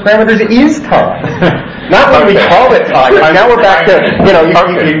one of those parameters is time. Not when we call it time. Now we're back to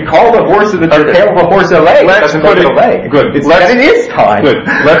you call the horse the tail of a horse a leg. Let's put it away. Good. It is time. Good.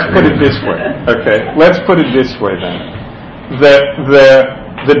 Let's put it this way. Okay. Let's put it this way then.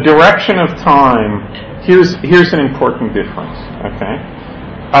 The direction of time, here's an important difference, okay?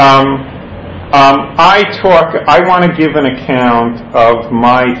 I want to give an account of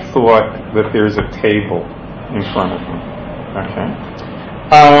my thought that there's a table in front of me, okay?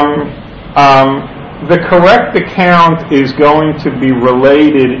 The correct account is going to be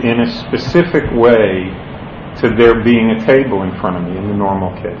related in a specific way to there being a table in front of me in the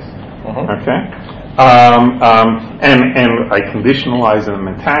normal case, okay? And I conditionalize in the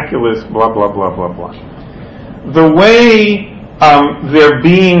mentaculus, blah, blah, blah, blah, blah. The way there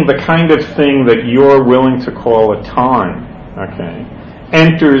being the kind of thing that you're willing to call a time, okay,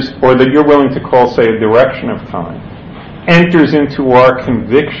 enters, or that you're willing to call, say, a direction of time, enters into our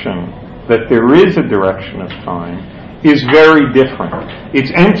conviction that there is a direction of time, is very different.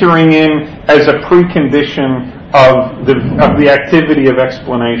 It's entering in as a precondition of the activity of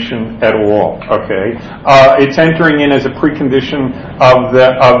explanation at all. Okay, it's entering in as a precondition of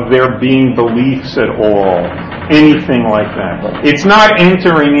there being beliefs at all, anything like that. It's not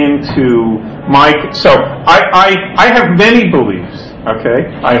entering into my. So I have many beliefs Okay,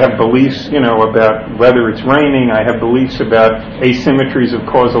 I have beliefs, about whether it's raining. I have beliefs about asymmetries of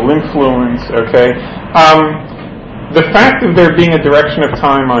causal influence. Okay, the fact of there being a direction of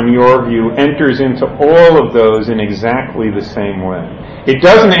time, on your view, enters into all of those in exactly the same way. It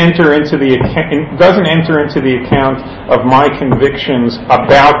doesn't enter into the account of my convictions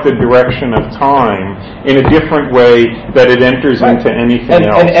about the direction of time in a different way that it enters into anything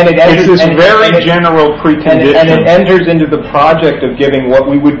else. It's this very general precondition. And it enters into the project of giving what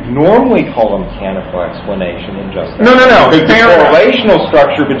we would normally call a mechanical explanation in just that. No. The correlational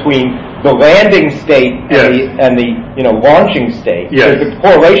structure between the landing state and the launching state. Yes. The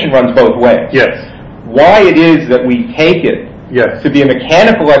correlation runs both ways. Yes. Why it is that we take it to be a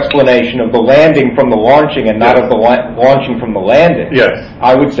mechanical explanation of the landing from the launching and not of the launching from the landing. Yes.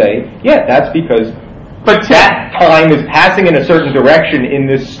 I would say, that's because that time is passing in a certain direction in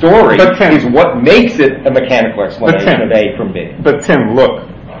this story is what makes it a mechanical explanation of A from B. But Tim, look,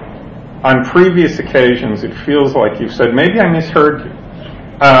 on previous occasions it feels like you've said, maybe I misheard you,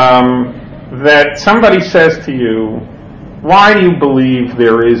 that somebody says to you, why do you believe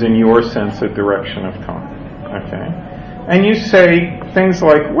there is, in your sense, a direction of time? Okay? And you say things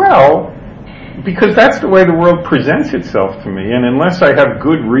like, well, because that's the way the world presents itself to me, and unless I have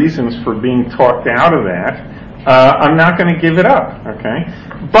good reasons for being talked out of that, I'm not going to give it up. Okay?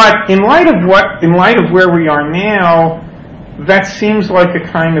 But in light of where we are now, that seems like a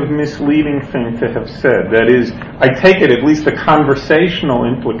kind of misleading thing to have said. That is, I take it, at least the conversational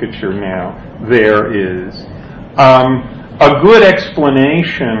implicature now there is a good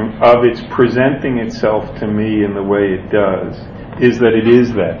explanation of its presenting itself to me in the way it does is that it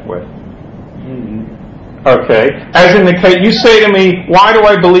is that way. Mm-hmm. Okay? As in the case, you say to me, why do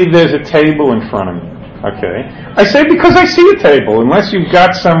I believe there's a table in front of me? Okay? I say, because I see a table. Unless you've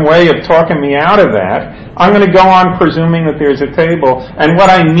got some way of talking me out of that, I'm going to go on presuming that there's a table. And what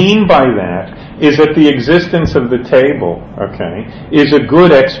I mean by that is that the existence of the table, okay, is a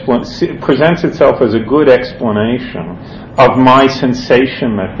good presents itself as a good explanation of my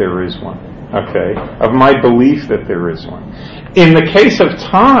sensation that there is one, okay, of my belief that there is one. In the case of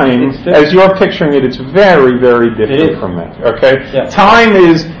time, as you're picturing it, it's very, very different from that, okay? Yeah. Time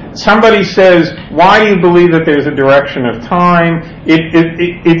is, somebody says, why do you believe that there's a direction of time?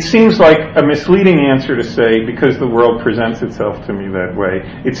 It seems like a misleading answer to say, because the world presents itself to me that way.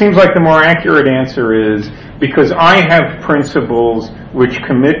 It seems like the more accurate answer is, because I have principles which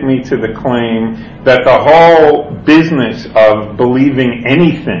commit me to the claim that the whole business of believing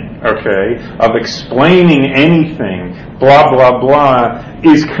anything, okay, of explaining anything, blah, blah, blah,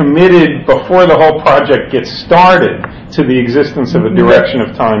 is committed before the whole project gets started to the existence of a direction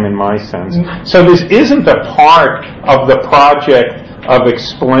of time in my sense. So this isn't a part of the project of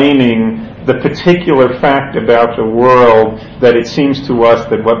explaining the particular fact about the world that it seems to us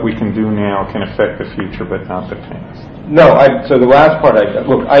that what we can do now can affect the future but not the past. No, so the last part,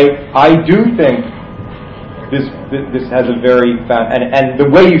 I do think this has a very, and the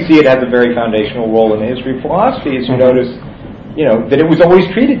way you see it has a very foundational role in the history of philosophy, as you notice, that it was always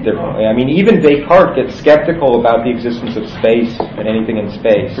treated differently. I mean, even Descartes gets skeptical about the existence of space and anything in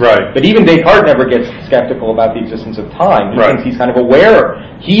space. Right. But even Descartes never gets skeptical about the existence of time. He right. thinks he's kind of aware.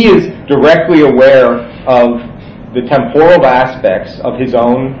 He is directly aware of the temporal aspects of his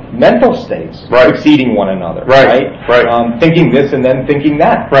own mental states right. succeeding one another. Right. Right. Right. Thinking this and then thinking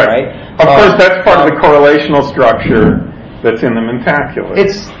that. Right. Of course, that's part of the correlational structure that's in the Mentaculus.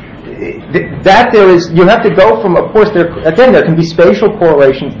 It's that there is. You have to go from. Of course, there can be spatial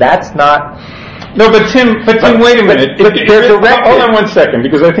correlations. That's not. No, but Tim, wait a minute. Hold on one second,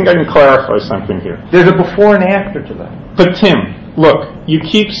 because I think I can clarify something here. There's a before and after to that. But Tim, look, you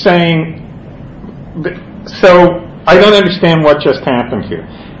keep saying. So I don't understand what just happened here.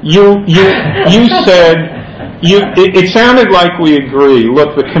 You said. It sounded like we agree.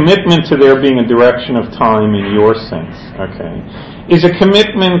 Look, the commitment to there being a direction of time in your sense, okay, is a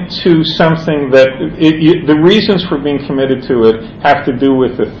commitment to something that the reasons for being committed to it have to do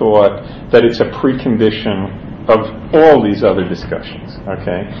with the thought that it's a precondition of all these other discussions,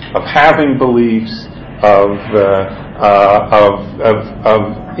 okay, of having beliefs, of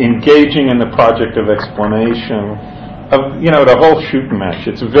engaging in the project of explanation, of the whole shooting match.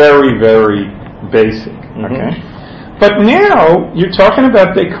 It's very, very basic, okay? Mm-hmm. But now you're talking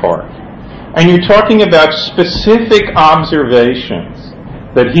about Descartes, and you're talking about specific observations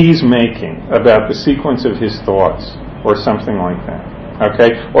that he's making about the sequence of his thoughts, or something like that,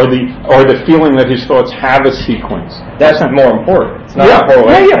 okay? Or the feeling that his thoughts have a sequence. That's more important. It's not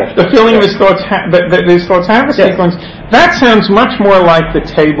the feeling of his thoughts that his thoughts have a sequence. That sounds much more like the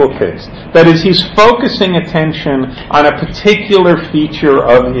table case. That is, he's focusing attention on a particular feature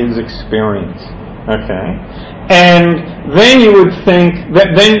of his experience. Okay? And then you would think,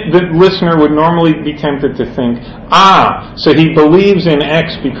 that then the listener would normally be tempted to think, so he believes in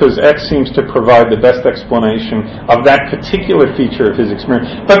X because X seems to provide the best explanation of that particular feature of his experience.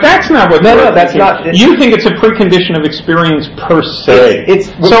 But that's not what that's not. You think it's a precondition of experience per se.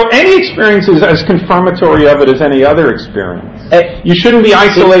 So any experience is as confirmatory of it as any other experience. You shouldn't be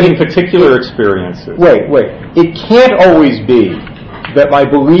isolating particular experiences. Wait. It can't always be that my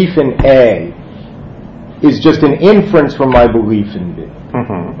belief in A is just an inference from my belief in B,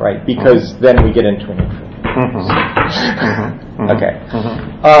 right? Because then we get into an inference. Okay.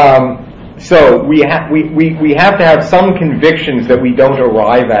 So we have to have some convictions that we don't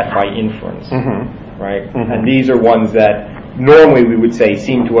arrive at by inference, right? And these are ones that normally we would say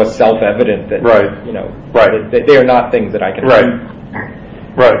seem to us self-evident that that they are not things that I can.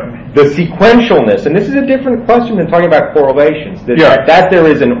 Right. The sequentialness, and this is a different question than talking about correlations, that there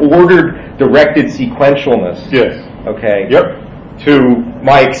is an ordered, directed sequentialness. Yes. Okay. Yep. To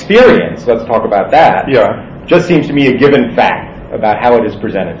my experience, let's talk about that. Yeah. Just seems to me a given fact about how it is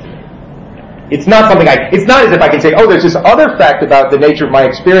presented to me. It's not something it's not as if I can say, there's this other fact about the nature of my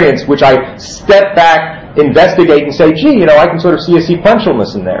experience, which I step back, investigate, and say, I can sort of see a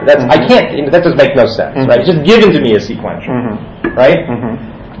sequentialness in there. I can't, that does make no sense, right? It's just given to me as sequential, right?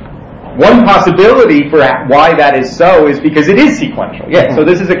 One possibility for why that is so is because it is sequential. Yeah, so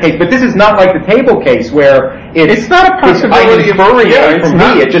this is a case, but this is not like the table case where it's not a possibility of from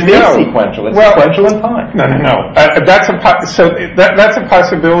me. It just is sequential. It's sequential in time. No. That's a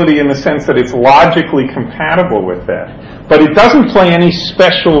possibility in the sense that it's logically compatible with that, but it doesn't play any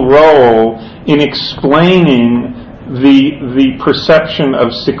special role in explaining the perception of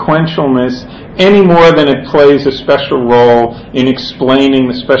sequentialness any more than it plays a special role in explaining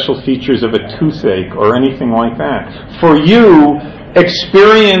the special features of a toothache or anything like that. For you,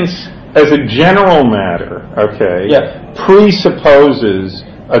 experience as a general matter, presupposes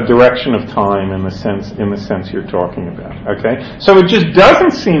a direction of time in the sense you're talking about. Okay, so it just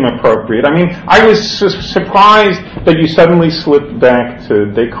doesn't seem appropriate. I mean, I was surprised that you suddenly slipped back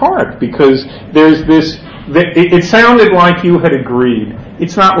to Descartes because there's this. It sounded like you had agreed.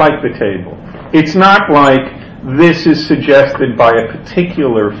 It's not like the table. It's not like this is suggested by a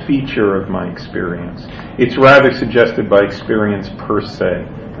particular feature of my experience. It's rather suggested by experience per se.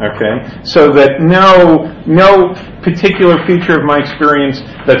 Okay? So that no particular feature of my experience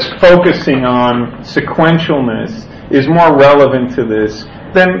that's focusing on sequentialness is more relevant to this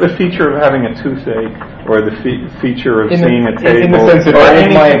than the feature of having a toothache or the feature of seeing a table. In the sense that all of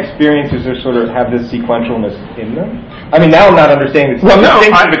my experiences are sort of have this sequentialness in them? I mean, now I'm not understanding the distinction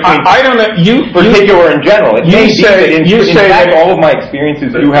between I don't know. particular and general. It may be that in fact all of my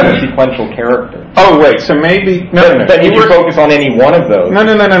experiences do have a sequential character. Oh, wait, so maybe... No. That you focus on any one of those. No.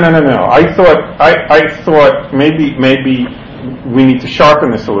 I thought maybe we need to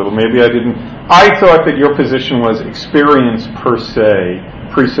sharpen this a little. Maybe I didn't... I thought that your position was experience per se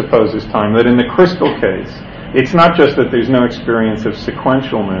presupposes time. That in the crystal case, it's not just that there's no experience of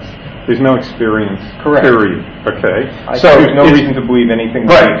sequentialness, there's no experience, period. Okay? So there's no reason to believe anything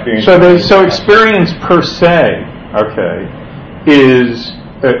about experience. So experience per se,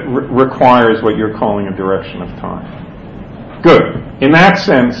 requires what you're calling a direction of time. Good. In that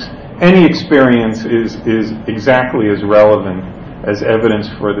sense, any experience is exactly as relevant as evidence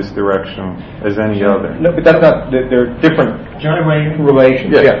for this direction as any other. No, but that's not. They're different relations.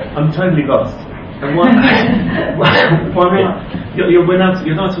 Yeah. I'm totally lost. And you're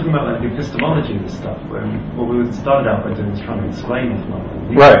not talking about like the epistemology of this stuff. Where what we started out by doing is trying to explain the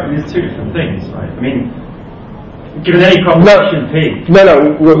phenomenon. Right. There's two different things, right? I mean, given any proposition P.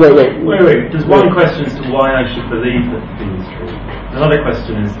 No. Wait. There's one question as to why I should believe that P is true. Another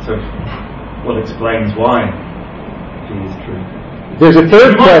question is to what explains why P is true. There's a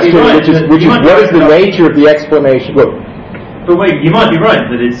third question, which is what is the nature of the explanation? Look. But wait, you might be right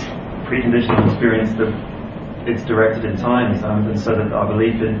that it's preconditional experience that it's directed in time, and so that our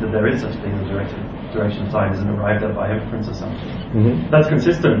belief is that there is such thing as direction of time isn't arrived at by inference or something. Mm-hmm. That's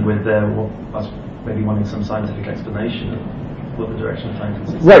consistent with us maybe wanting some scientific explanation of what the direction of time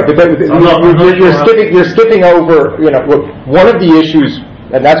consists. Right, but you're skipping over. Look, one of the issues,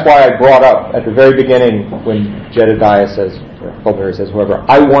 and that's why I brought up at the very beginning when Jedediah says, or Colbert says, whoever,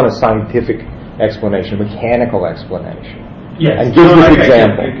 I want a scientific explanation, a mechanical explanation. Yes. And give this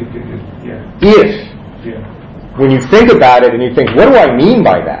example. Yeah. When you think about it and you think, what do I mean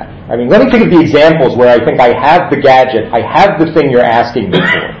by that? I mean, let me think of the examples where I think I have the gadget, I have the thing you're asking me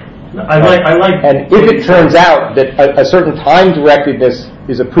for. I like. And if it turns out that a certain time-directedness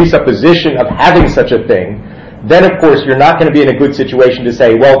is a presupposition of having such a thing, then of course you're not going to be in a good situation to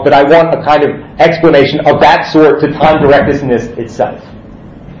say, well, but I want a kind of explanation of that sort to time-directedness itself.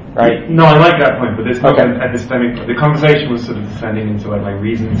 Right? No, I like that point, but there's not Okay. epistemic. The conversation was sort of descending into like my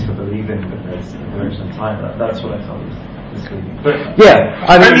reasons for believing that there's a direction of time. That's what I thought was misleading. But Yeah.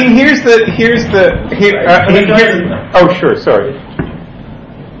 I mean, here's the. Oh, sure. Sorry.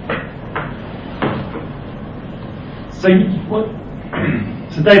 So what?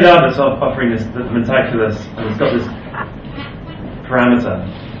 So David Albert's offering this the metaculus, and it's got this parameter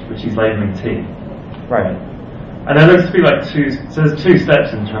which he's labeling T. Right. And there looks to be like so there's two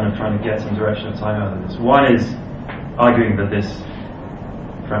steps in trying to get some direction of time out of this. One is arguing that this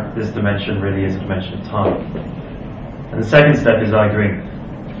dimension really is a dimension of time. And the second step is arguing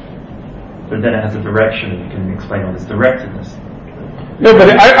that then it has a direction and you can explain all this directedness. No,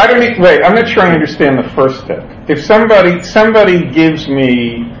 but I don't need, wait, I'm not sure I understand the first step. If somebody gives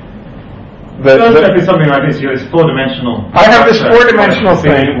me The first step is something like this. You have this four-dimensional. I have this four-dimensional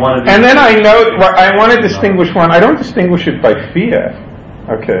thing, and then I know I want to distinguish one. I don't distinguish it by fiat,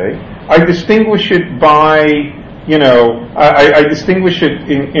 okay? I distinguish it by, I distinguish it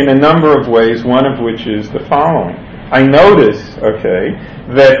in a number of ways. One of which is the following: I notice, okay,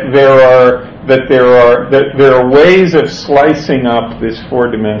 that there are ways of slicing up this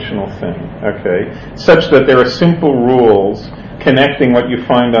four-dimensional thing, okay, such that there are simple rules connecting what you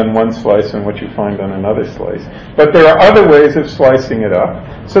find on one slice and what you find on another slice. But there are other ways of slicing it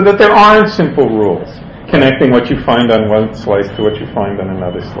up so that there aren't simple rules connecting what you find on one slice to what you find on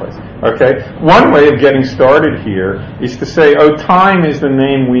another slice. Okay? One way of getting started here is to say, time is the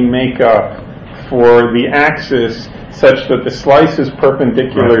name we make up for the axis such that the slices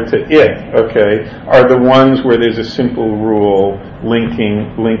perpendicular to it, okay, are the ones where there's a simple rule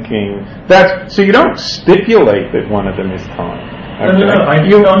linking. So you don't stipulate that one of them is time. Okay? No,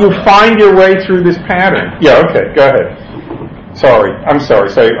 you find your way through this pattern. Yeah, okay, go ahead. Sorry, I'm sorry.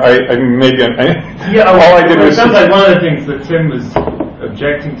 So all I did was. It sounds like one of the things that Tim was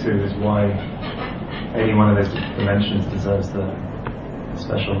objecting to is why any one of those dimensions deserves the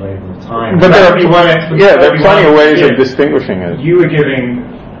special label of time. But there are plenty of ways of distinguishing it. You were giving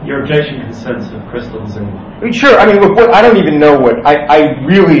your objection concerns of crystals and. Sure. I mean, look, I don't even know what I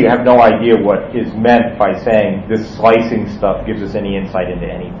really have no idea what is meant by saying this slicing stuff gives us any insight into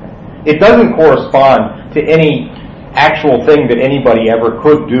anything. It doesn't correspond to any actual thing that anybody ever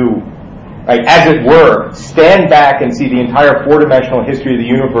could do. Right, as it were, stand back and see the entire four-dimensional history of the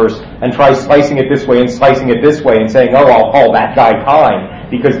universe and try slicing it this way and slicing it this way and saying, I'll call that guy time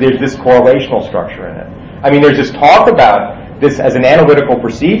because there's this correlational structure in it. I mean, there's this talk about this as an analytical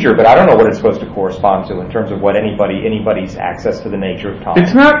procedure, but I don't know what it's supposed to correspond to in terms of what anybody's access to the nature of time.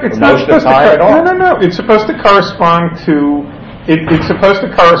 It's not supposed to at all. No. It's supposed to correspond to. It's supposed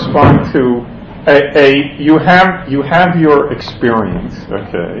to correspond to you have your experience,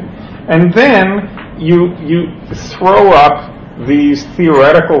 okay. And then you throw up these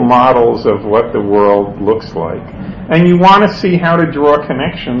theoretical models of what the world looks like, and you want to see how to draw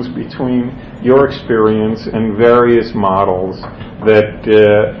connections between your experience and various models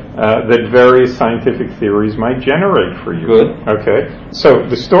that various scientific theories might generate for you. Good. Okay. So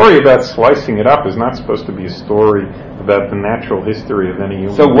the story about slicing it up is not supposed to be a story about the natural history of any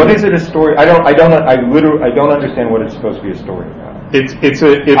human. So what is it a story? I don't understand what it's supposed to be a story about.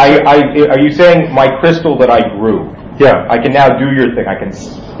 Are you saying my crystal that I grew? Yeah. I can now do your thing. I can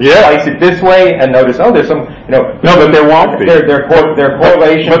slice it this way and notice, there's some, No, but there won't be. There are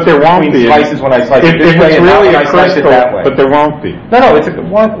correlations but there won't between be. slices when I slice it this way and really when I slice it that way. But there won't be. No,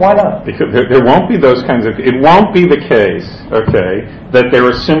 why not? Because there won't be those kinds of. It won't be the case, okay, that there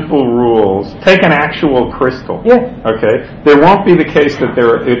are simple rules. Take an actual crystal. Yeah. Okay. There won't be the case that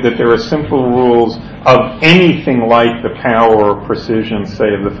there are simple rules of anything like the power or precision,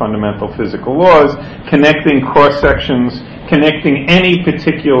 say, of the fundamental physical laws, connecting connecting any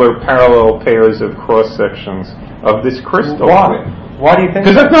particular parallel pairs of cross sections of this crystal. Why? Why do you think?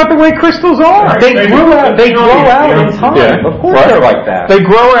 Because that's not the way crystals are. They grow out in time. Yeah. Of course they're like that. They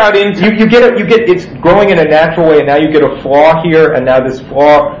grow out into. You get it's growing in a natural way, and now you get a flaw here, and now this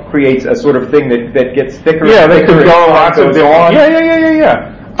flaw creates a sort of thing that gets thicker. Yeah, and they thicker could go as lots time of goes on. Yeah.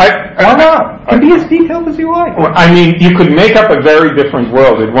 Why not? Can be as detailed as you like. Well, I mean, you could make up a very different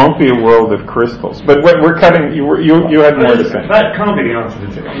world. It won't be a world of crystals. But we're cutting. You had more to say. That can't be the answer to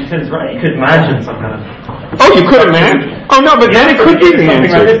it. Tim's right. You could imagine some kind of. Oh, you could imagine. Oh no, but then it could be the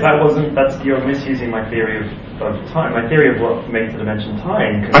something answer. like this. You're misusing my theory of time. My theory of what makes the dimension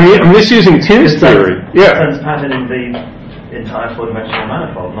time. I mean, I'm misusing Tim's theory. Yeah. Tim's pattern in the entire four-dimensional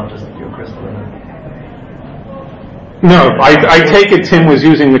manifold, not just your crystal in it. No, I take it Tim was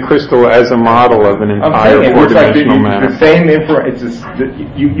using the crystal as a model of an entire four-dimensional manifold. The same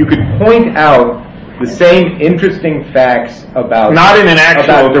you could point out the same interesting facts about not in an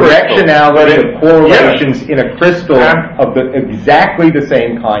actual about directionality of correlations in a crystal of exactly the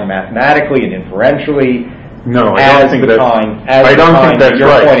same kind mathematically and inferentially. No, I don't think that's you're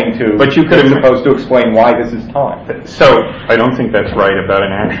right. Pointing to, but you could have supposed to explain why this is time. So I don't think that's right about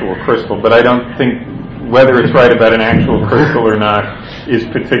an actual crystal, but I don't think whether it's right about an actual crystal or not is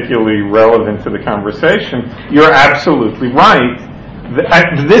particularly relevant to the conversation. You're absolutely right.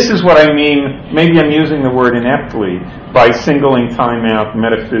 This is what I mean, maybe I'm using the word ineptly, by singling time out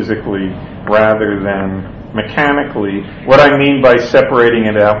metaphysically rather than mechanically. What I mean by separating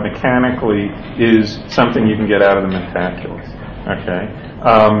it out mechanically is something you can get out of the mentaculus. Okay?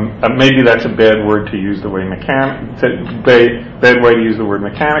 Maybe that's a bad word to use the way bad way to use the word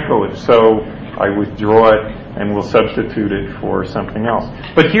mechanical. If so, I withdraw it and we'll substitute it for something else.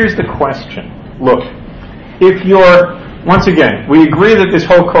 But here's the question. Look, if you're once again, we agree that this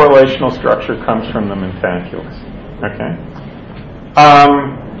whole correlational structure comes from the mentaculus. Okay?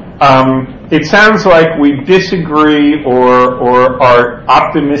 It sounds like we disagree or are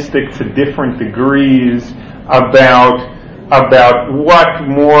optimistic to different degrees about what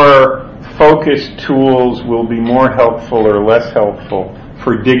more focused tools will be more helpful or less helpful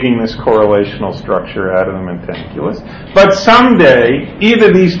for digging this correlational structure out of the mentaculus. But someday,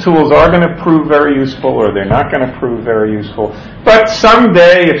 either these tools are going to prove very useful or they're not going to prove very useful. But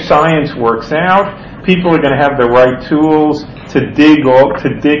someday, if science works out, people are going to have the right tools to dig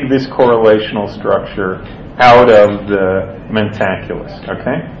this correlational structure out of the mentaculus.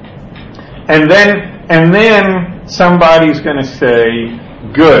 Okay? And then somebody's going to say,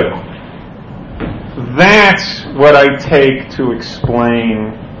 good. That's what I take to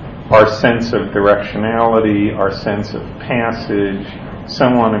explain our sense of directionality, our sense of passage, so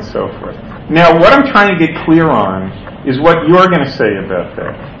on and so forth. Now, what I'm trying to get clear on is what you're going to say about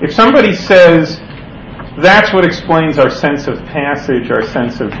that. If somebody says, that's what explains our sense of passage, our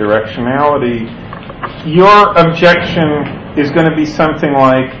sense of directionality, your objection is going to be something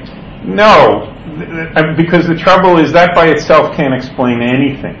like, no, because the trouble is that by itself can't explain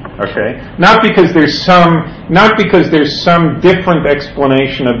anything, okay? Not because there's some different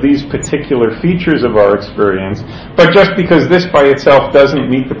explanation of these particular features of our experience, but just because this by itself doesn't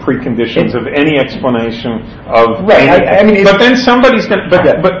meet the preconditions of any explanation of anything. But then somebody's going But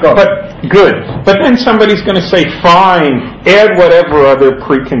then somebody's going to say, fine, add whatever other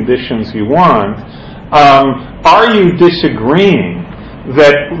preconditions you want. Are you disagreeing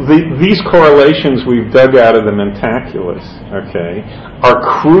that these correlations we've dug out of the mentaculus, okay, are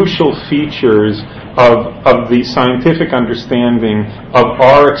crucial features of the scientific understanding of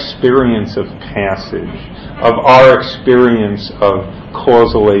our experience of passage, of our experience of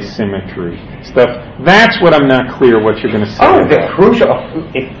causal asymmetry stuff? That's what I'm not clear what you're going to say.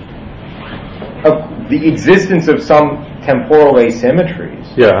 The existence of some temporal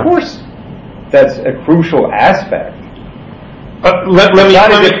asymmetries. Yeah. Of course, that's a crucial aspect.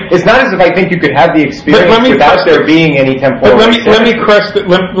 It's not as if I think you could have the experience without there being any temporal. Let me press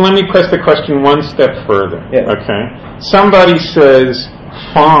the question one step further. Yeah. Okay. Somebody says,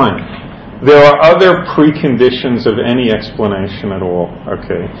 fine. There are other preconditions of any explanation at all.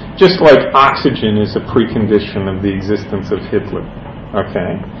 Okay. Just like oxygen is a precondition of the existence of Hitler.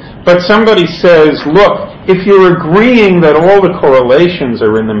 Okay. But somebody says, look, if you're agreeing that all the correlations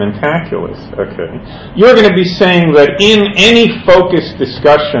are in the mentaculus, okay, you're going to be saying that in any focused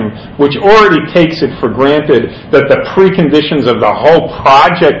discussion, which already takes it for granted that the preconditions of the whole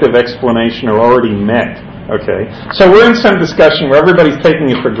project of explanation are already met. Okay, so we're in some discussion where everybody's taking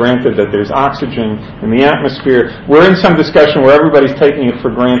it for granted that there's oxygen in the atmosphere. We're in some discussion where everybody's taking it for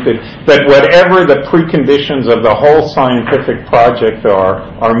granted that whatever the preconditions of the whole scientific project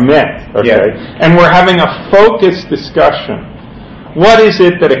are met. Okay, yeah. And we're having a focused discussion. What is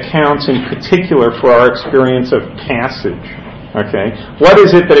it that accounts in particular for our experience of passage? Okay, what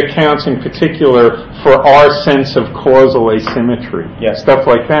is it that accounts in particular for our sense of causal asymmetry? Yes. Stuff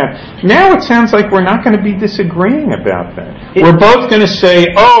like that. Now it sounds like we're not going to be disagreeing about that. We're both going to say,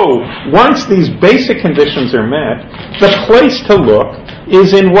 oh, once these basic conditions are met, the place to look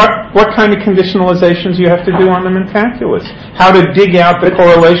is in what kind of conditionalizations you have to do on the mentaculus. How to dig out the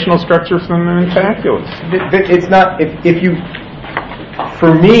correlational structure from the mentaculus. It's not, if you,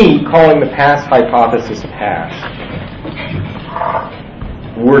 for me, calling the past hypothesis past,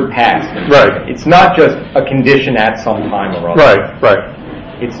 word past. Right. It's not just a condition at some time or other.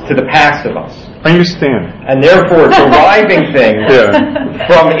 Right. It's to the past of us. I understand. And therefore, deriving things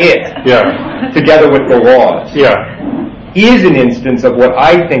from it, together with the laws, is an instance of what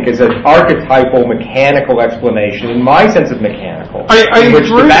I think is an archetypal mechanical explanation, in my sense of mechanical, in which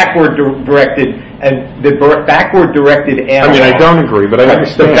the backward-directed analog... I mean, I don't agree, but I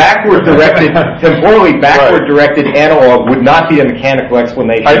understand. The temporally backward-directed analog would not be a mechanical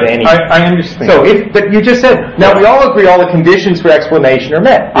explanation of anything. I understand. So, but you just said, now we all agree all the conditions for explanation are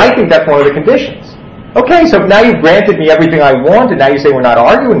met. I think that's one of the conditions. Okay, so now you've granted me everything I wanted, now you say we're not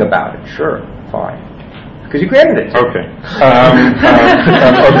arguing about it. Sure, fine. Because you granted it. Okay. Okay,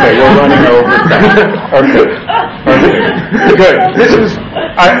 we're running over time. Okay. Good.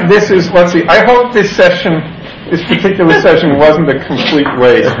 This is, let's see, I hope this particular session wasn't a complete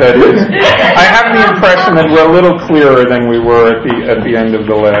waste. That is, I have the impression that we're a little clearer than we were at the end of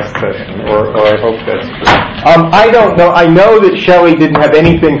the last session, or I hope that's true. I don't know. I know that Shelley didn't have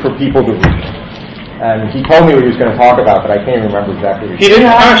anything for people to read. And he told me what he was going to talk about, but I can't remember exactly what he didn't.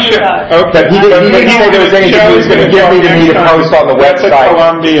 But he didn't say there was anything he was going to give me to post on the website.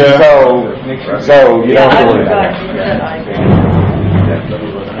 Columbia. So you don't have to worry about that.